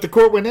 But the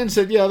court went in and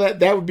said, yeah,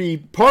 that would be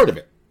part of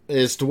it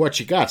as to what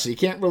you got. So you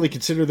can't really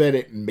consider that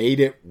it made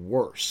it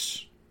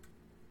worse.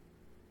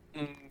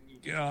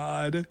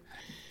 God.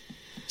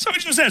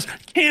 Somebody just says,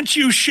 can't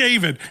you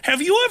shave it?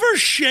 Have you ever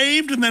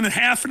shaved and then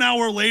half an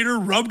hour later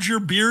rubbed your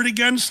beard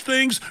against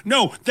things?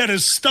 No, that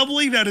is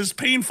stubbly, that is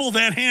painful,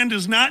 that hand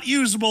is not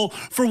usable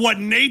for what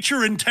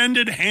nature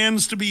intended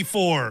hands to be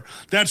for.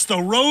 That's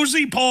the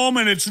rosy palm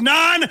and its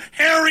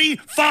non-hairy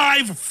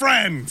 5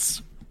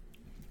 friends.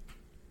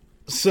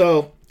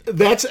 So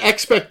that's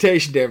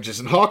expectation damages,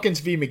 and Hawkins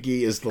v.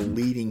 McGee is the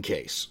leading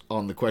case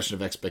on the question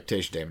of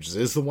expectation damages.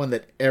 It is the one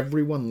that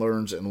everyone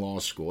learns in law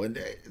school, and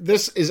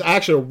this is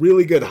actually a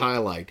really good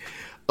highlight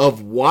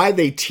of why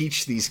they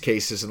teach these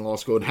cases in law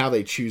school and how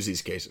they choose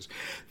these cases.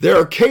 There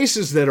are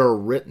cases that are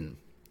written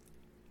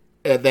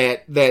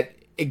that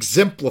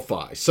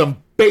exemplify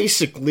some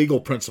basic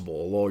legal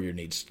principle a lawyer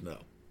needs to know.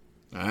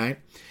 All right,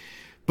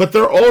 but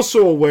they're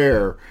also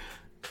aware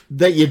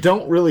that you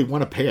don't really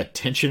want to pay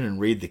attention and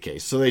read the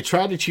case. So they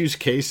try to choose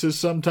cases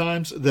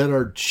sometimes that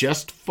are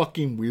just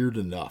fucking weird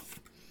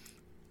enough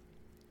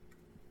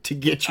to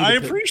get you. I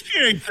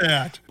appreciate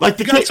that. Like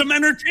you got some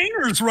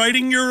entertainers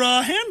writing your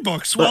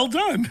handbooks. Well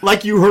done.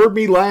 Like you heard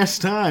me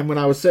last time when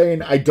I was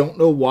saying I don't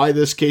know why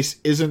this case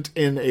isn't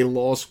in a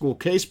law school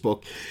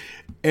casebook.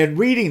 And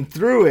reading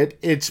through it,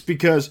 it's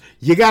because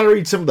you got to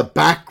read some of the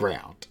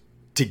background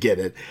to get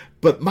it.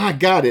 But my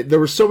God, there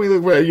were so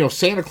many,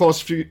 Santa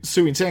Claus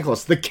suing Santa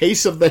Claus, the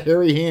case of the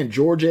hairy hand,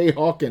 George A.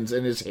 Hawkins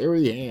and his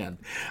hairy hand.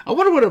 I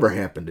wonder whatever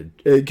happened,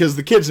 because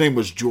the kid's name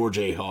was George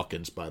A.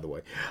 Hawkins, by the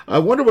way. I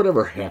wonder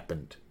whatever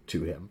happened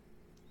to him.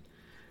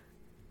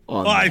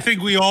 Well, I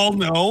think we all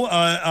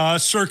know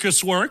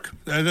circus work.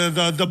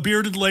 The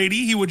bearded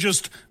lady, he would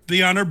just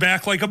be on her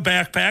back like a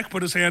backpack,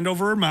 put his hand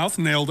over her mouth,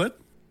 nailed it.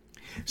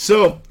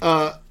 So,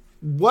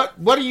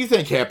 what do you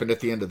think happened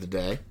at the end of the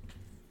day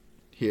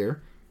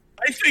here?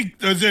 I think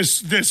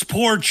this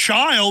poor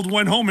child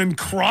went home and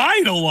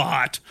cried a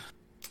lot,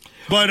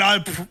 but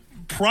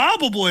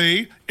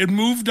probably it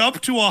moved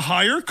up to a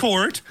higher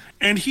court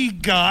and he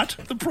got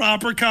the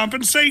proper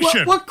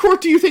compensation. What court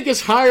do you think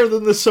is higher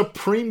than the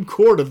Supreme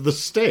Court of the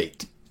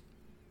state?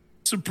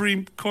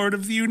 Supreme Court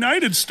of the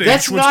United States.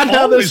 That's not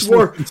how this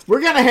works.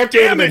 We're going to have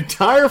to have an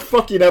entire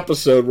fucking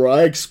episode where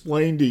I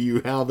explain to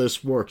you how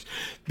this works.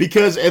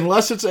 Because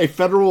unless it's a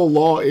federal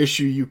law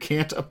issue, you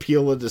can't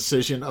appeal a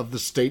decision of the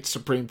state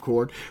Supreme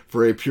Court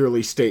for a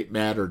purely state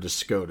matter to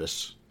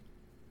SCOTUS.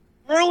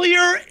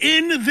 Earlier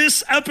in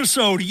this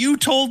episode, you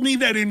told me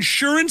that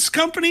insurance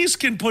companies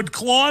can put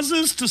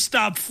clauses to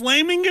stop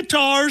flaming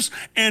guitars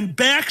and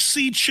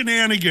backseat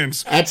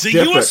shenanigans. That's the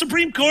different. U.S.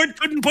 Supreme Court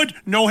couldn't put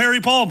no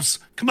hairy palms.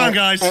 Come on,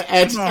 guys.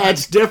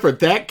 That's different.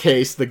 That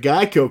case, the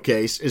Geico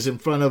case, is in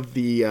front of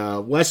the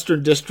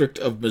Western District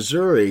of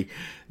Missouri,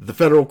 the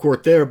federal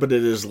court there, but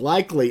it is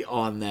likely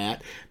on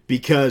that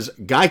because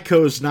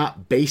Geico's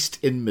not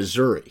based in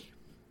Missouri.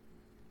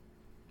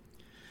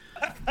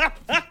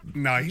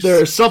 Nice.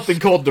 There's something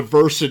called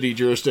diversity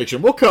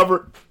jurisdiction. We'll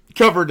cover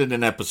it in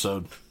an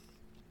episode.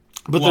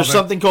 But there's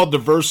something called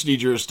diversity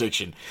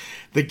jurisdiction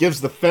that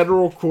gives the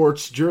federal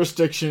courts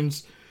jurisdiction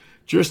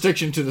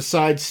to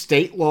decide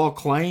state law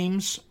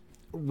claims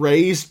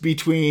raised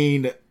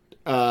between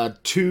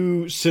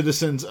two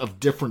citizens of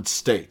different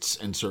states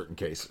in certain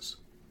cases.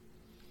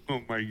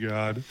 Oh my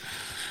God.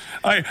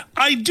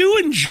 I do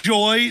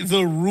enjoy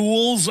the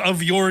rules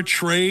of your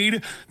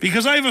trade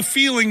because I have a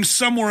feeling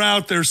somewhere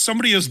out there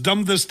somebody has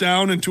dumbed this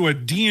down into a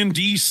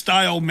D&D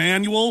style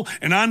manual,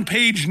 and on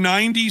page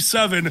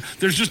 97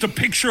 there's just a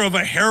picture of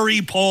a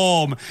hairy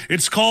palm.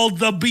 It's called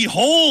the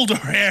Behold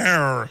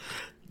Hair.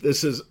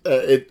 This is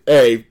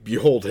A,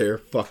 behold hair,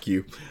 fuck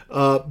you.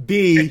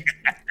 B,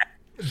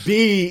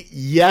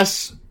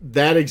 yes,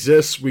 that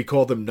exists. We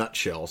call them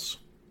nutshells.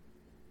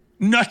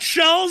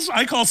 Nutshells?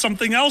 I call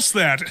something else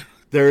that.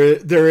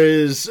 There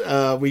is,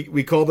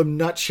 we call them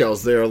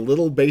nutshells. They're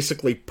little,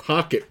 basically,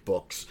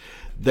 pocketbooks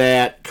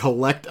that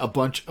collect a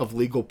bunch of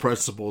legal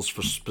principles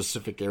for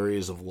specific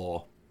areas of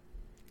law.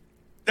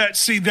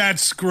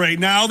 That's great.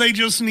 Now they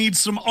just need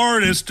some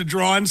artists to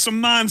draw in some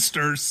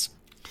monsters.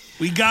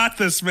 We got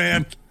this,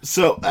 man.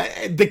 So,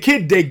 the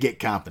kid did get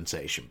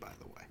compensation, by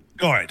the way.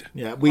 Good.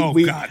 Yeah,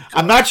 God.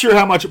 I'm not sure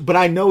how much, but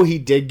I know he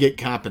did get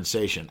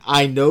compensation.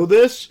 I know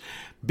this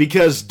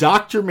because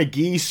Dr.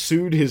 McGee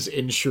sued his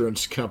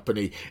insurance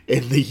company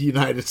in the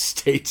United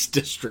States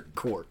District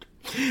Court.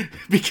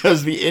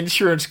 Because the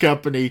insurance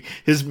company,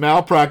 his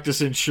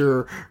malpractice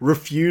insurer,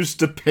 refused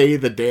to pay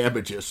the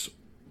damages.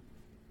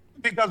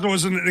 Because it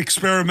was an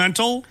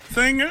experimental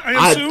thing,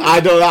 I assume? I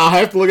don't know. I'll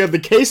have to look at the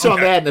case on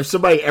Okay. that, and if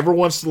somebody ever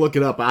wants to look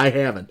it up, I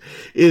haven't.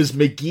 Is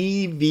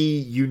McGee v.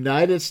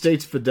 United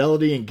States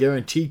Fidelity and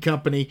Guarantee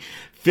Company,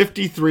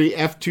 53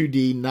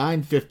 F2D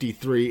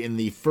 953 in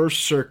the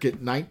First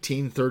Circuit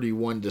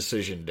 1931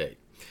 decision date.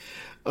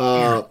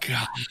 Dear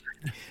God.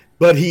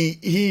 But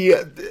he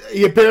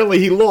apparently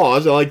he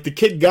lost. Like, the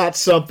kid got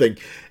something,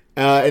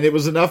 and it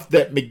was enough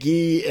that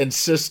McGee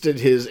insisted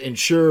his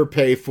insurer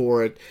pay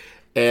for it,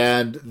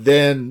 and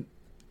then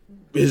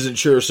his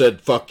insurer said,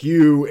 fuck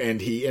you,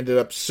 and he ended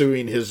up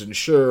suing his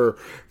insurer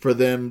for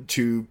them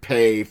to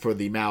pay for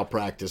the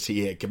malpractice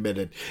he had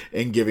committed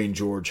in giving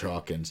George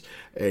Hawkins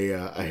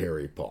a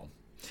hairy palm.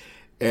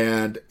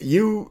 And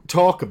you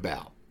talk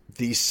about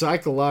the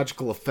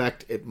psychological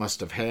effect it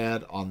must have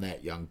had on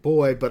that young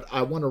boy, but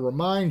I want to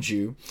remind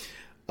you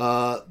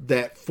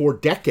that for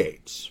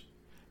decades,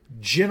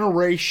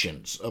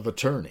 generations of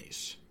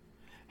attorneys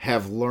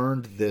have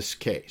learned this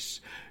case.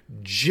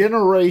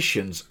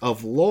 Generations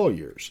of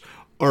lawyers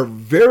are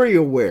very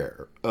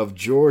aware of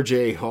George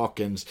A.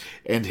 Hawkins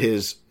and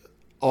his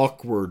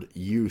awkward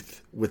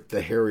youth with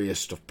the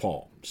hairiest of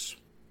palms.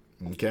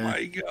 Okay?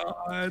 My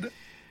God.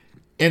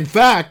 In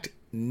fact,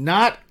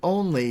 not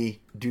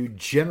only do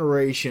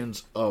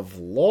generations of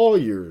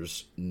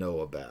lawyers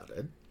know about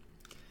it,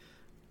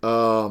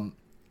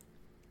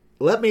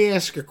 let me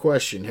ask a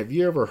question. Have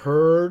you ever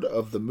heard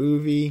of the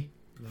movie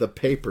The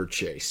Paper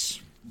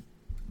Chase?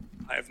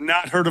 I have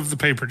not heard of The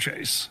Paper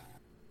Chase.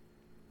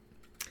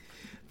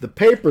 The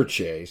Paper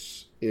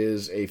Chase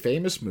is a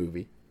famous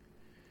movie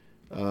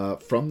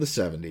from the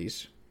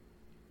 70s.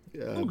 It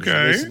was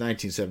released in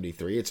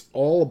 1973. It's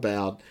all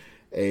about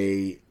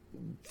a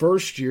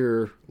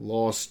first-year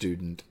law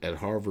student at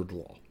Harvard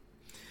Law.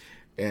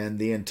 And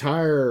the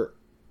entire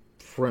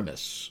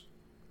premise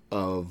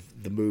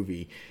of the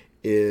movie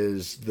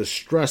is the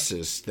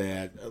stresses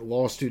that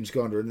law students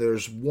go under. And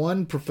there's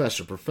one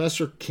professor,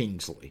 Professor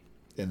Kingsley,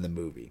 in the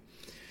movie,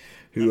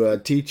 who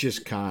teaches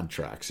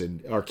contracts,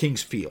 or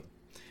Kingsfield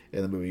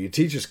in the movie. He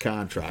teaches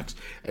contracts,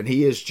 and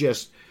he is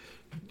just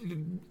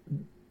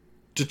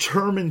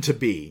determined to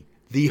be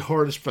the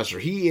hardest professor.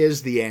 He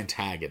is the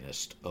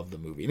antagonist of the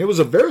movie, and it was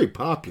a very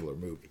popular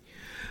movie.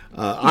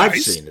 I've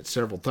seen it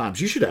several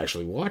times. You should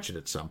actually watch it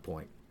at some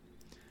point.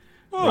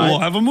 Oh, right? We'll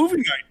have a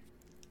movie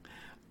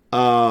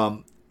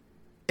night.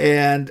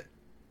 And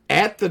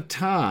at the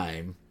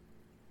time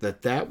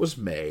that was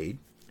made,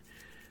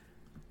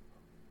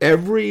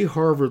 every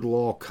Harvard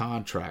Law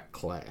contract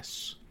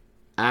class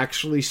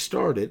actually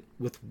started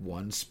with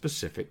one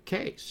specific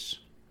case.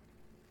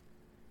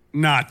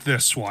 Not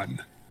this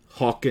one.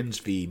 Hawkins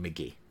v.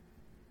 McGee.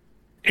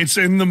 It's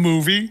in the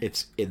movie?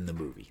 It's in the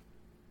movie.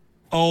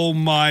 Oh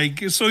my.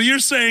 So you're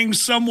saying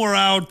somewhere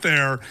out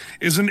there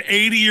is an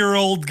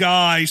 80-year-old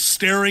guy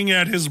staring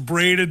at his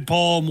braided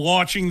palm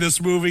watching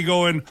this movie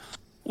going,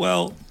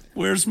 well,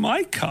 where's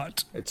my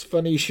cut? It's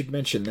funny you should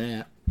mention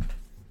that.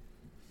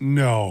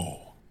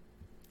 No.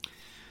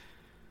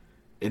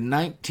 In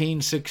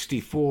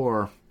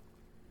 1964,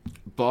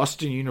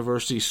 Boston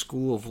University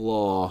School of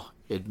Law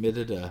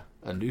admitted a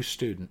new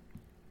student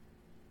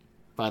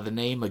by the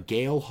name of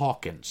Gail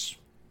Hawkins.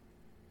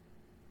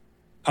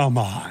 Come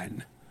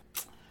on.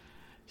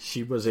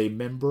 She was a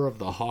member of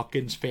the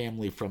Hawkins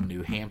family from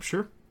New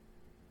Hampshire.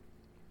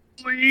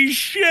 Holy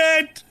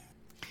shit!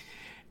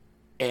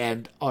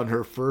 And on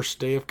her first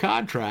day of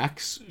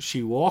contracts,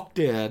 she walked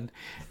in,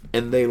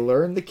 and they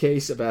learned the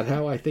case about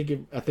how I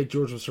think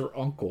George was her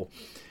uncle,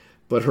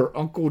 but her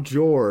Uncle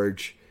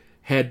George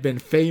had been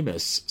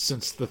famous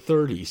since the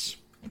 30s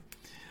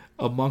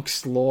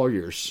amongst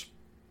lawyers.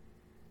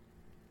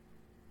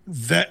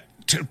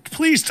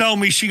 Please tell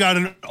me she got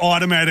an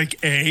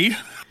automatic A.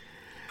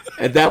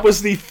 And that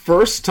was the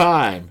first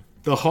time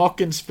the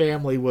Hawkins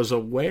family was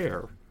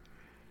aware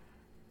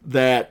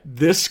that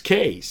this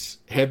case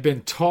had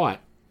been taught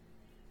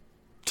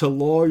to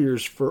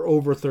lawyers for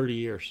over 30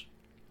 years.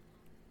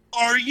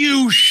 Are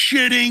you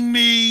shitting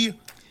me?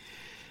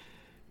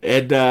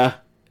 And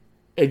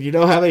you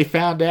know how they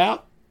found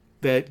out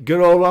that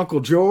good old Uncle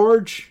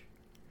George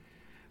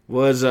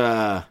was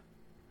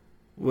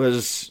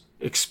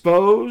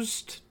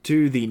exposed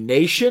to the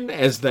nation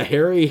as the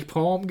hairy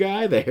palm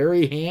guy, the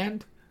hairy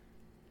hand?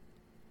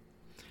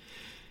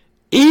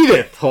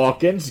 Edith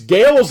Hawkins,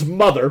 Gail's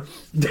mother,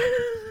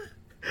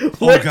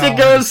 went to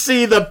go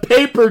see The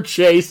Paper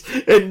Chase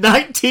in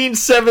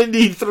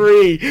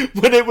 1973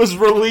 when it was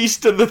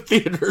released in the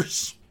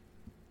theaters.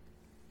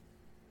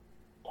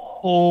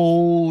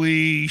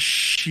 Holy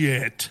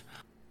shit.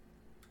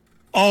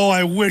 Oh,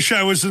 I wish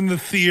I was in the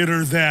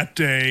theater that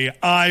day.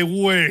 I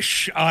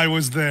wish I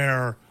was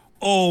there.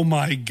 Oh,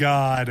 my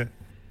God.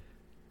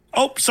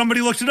 Oh,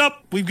 somebody looked it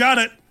up. We've got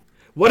it.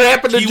 What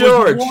happened to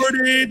George? Was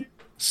awarded,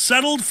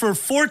 settled for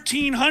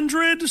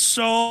 $1,400.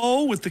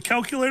 So, with the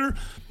calculator,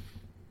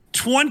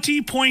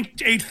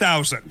 $20.8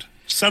 thousand.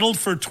 Settled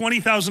for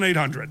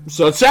 $20,800.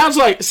 So it sounds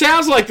like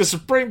the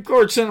Supreme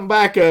Court sent him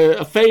back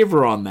a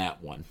favor on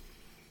that one.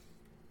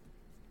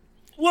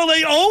 Well,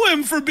 they owe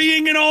him for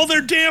being in all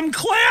their damn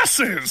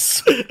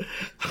classes.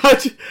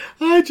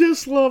 I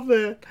just love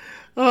that.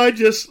 I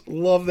just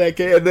love that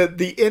game. And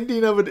the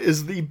ending of it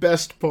is the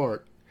best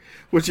part,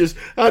 which is,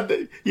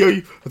 that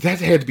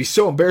had to be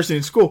so embarrassing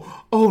in school.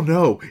 Oh,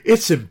 no,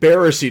 it's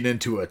embarrassing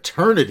into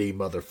eternity,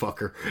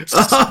 motherfucker.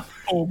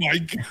 Oh, my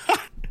God.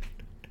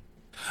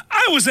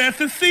 I was at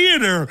the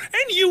theater,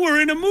 and you were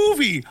in a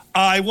movie.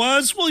 I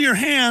was. Well, your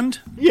hand.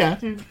 Yeah,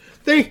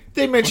 they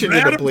mentioned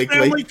it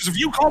obliquely. Because if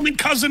you call me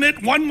cousin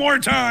it one more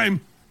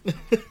time.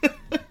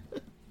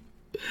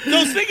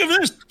 No, think of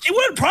this. He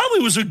probably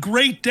was a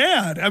great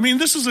dad. I mean,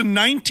 this is a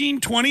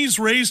 1920s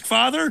raised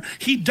father.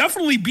 He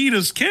definitely beat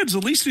his kids.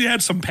 At least he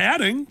had some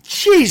padding.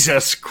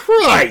 Jesus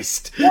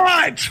Christ.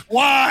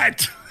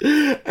 What?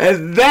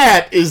 And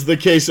that is the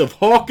case of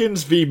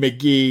Hawkins v.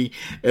 McGee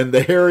and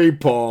the Harry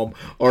Palm,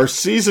 our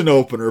season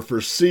opener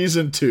for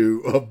season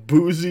 2 of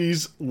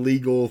Boozy's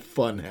Legal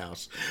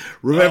Funhouse.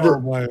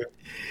 Remember,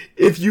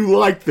 if you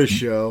like the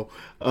show,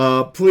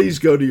 please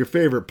go to your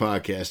favorite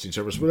podcasting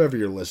service, whatever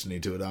you're listening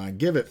to it on.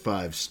 Give it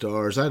 5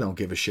 stars. I don't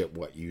give a shit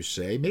what you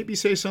say. Maybe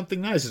say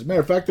something nice. As a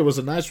matter of fact, there was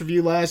a nice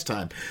review last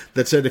time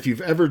that said, if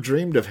you've ever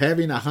dreamed of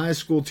having a high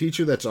school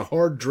teacher that's a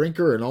hard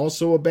drinker and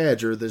also a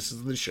badger, this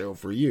is the show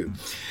for you.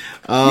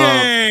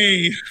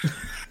 Yay!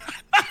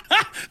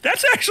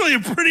 That's actually a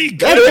pretty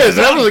good... That is.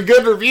 That was a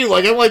good review.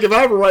 I'm like, if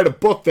I ever write a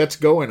book, that's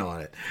going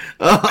on it.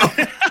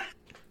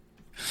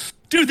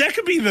 Dude, that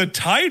could be the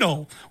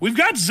title. We've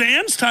got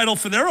Zan's title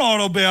for their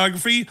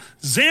autobiography,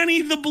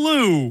 Zanny the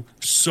Blue.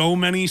 So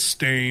many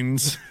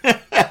stains.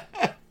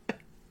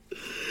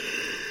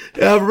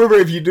 Remember,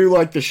 if you do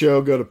like the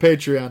show, go to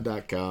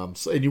patreon.com,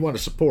 and you want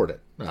to support it,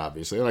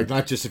 obviously.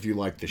 Not just if you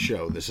like the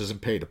show. This isn't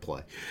pay to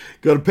play.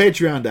 Go to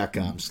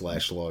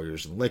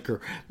patreon.com/lawyersandliquor.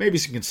 Maybe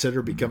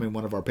consider becoming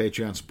one of our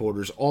Patreon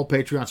supporters. All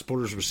Patreon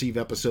supporters receive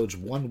episodes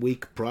 1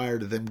 week prior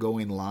to them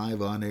going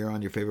live on air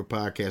on your favorite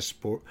podcast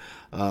support,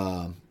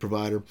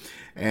 provider.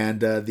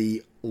 And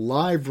the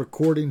live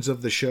recordings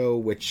of the show,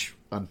 which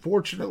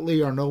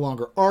unfortunately are no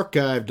longer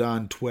archived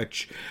on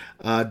Twitch,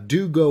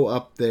 do go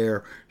up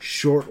there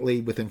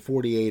shortly within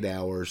 48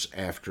 hours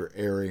after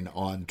airing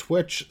on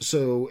Twitch.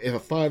 So if a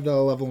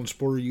 $5 level and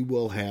supporter, you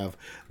will have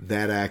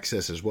that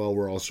access as well.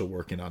 We're also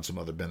working on some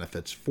other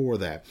benefits for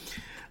that.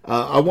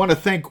 I want to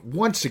thank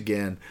once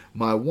again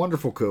my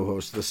wonderful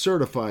co-host, the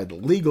certified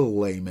legal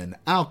layman,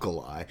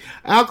 Alkali.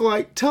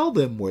 Alkali, tell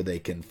them where they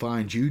can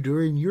find you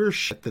during your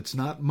shit that's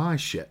not my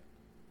shit.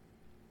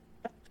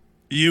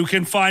 You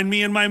can find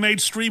me and my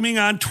mate streaming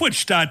on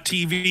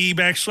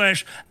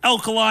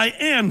twitch.tv/Alkali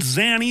and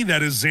Zanny.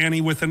 That is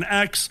Zanny with an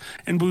X.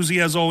 And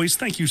Boozy, as always,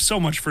 thank you so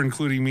much for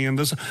including me in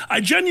this.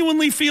 I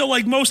genuinely feel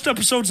like most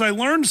episodes I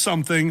learned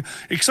something,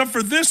 except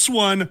for this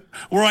one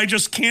where I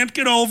just can't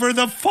get over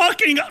the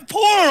fucking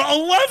poor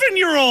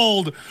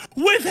 11-year-old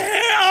with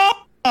hair.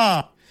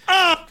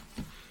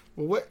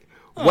 Wait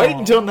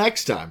until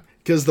next time,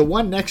 because the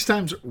one next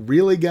time's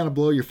really going to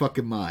blow your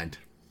fucking mind.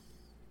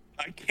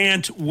 I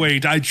can't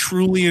wait. I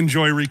truly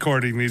enjoy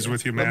recording these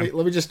with you, man.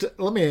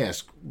 Let me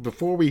ask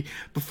before we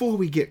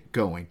get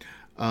going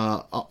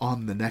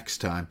on the next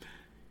time.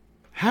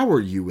 How are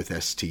you with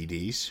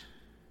STDs?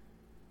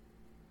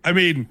 I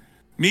mean,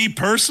 me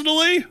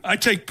personally, I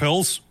take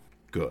pills.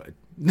 Good.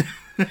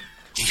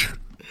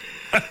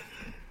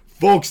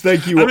 Folks,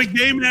 thank you. I'm a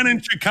gay man in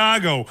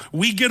Chicago.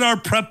 We get our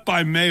PrEP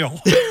by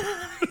mail.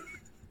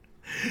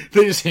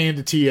 They just hand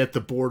it to you at the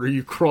border.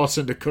 You cross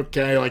into Cook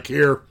County, like,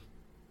 here.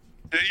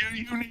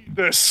 You need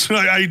this.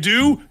 I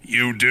do?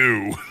 You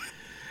do.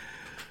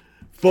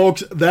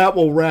 Folks, that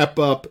will wrap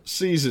up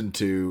Season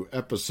 2,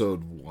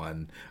 Episode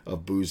 1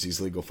 of Boozy's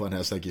Legal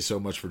Funhouse. Thank you so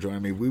much for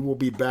joining me. We will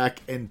be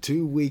back in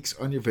 2 weeks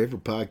on your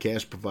favorite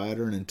podcast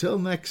provider. And until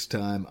next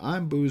time,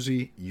 I'm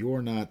Boozy.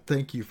 You're not.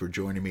 Thank you for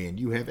joining me, and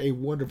you have a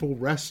wonderful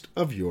rest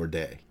of your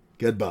day.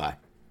 Goodbye.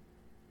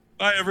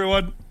 Bye,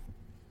 everyone.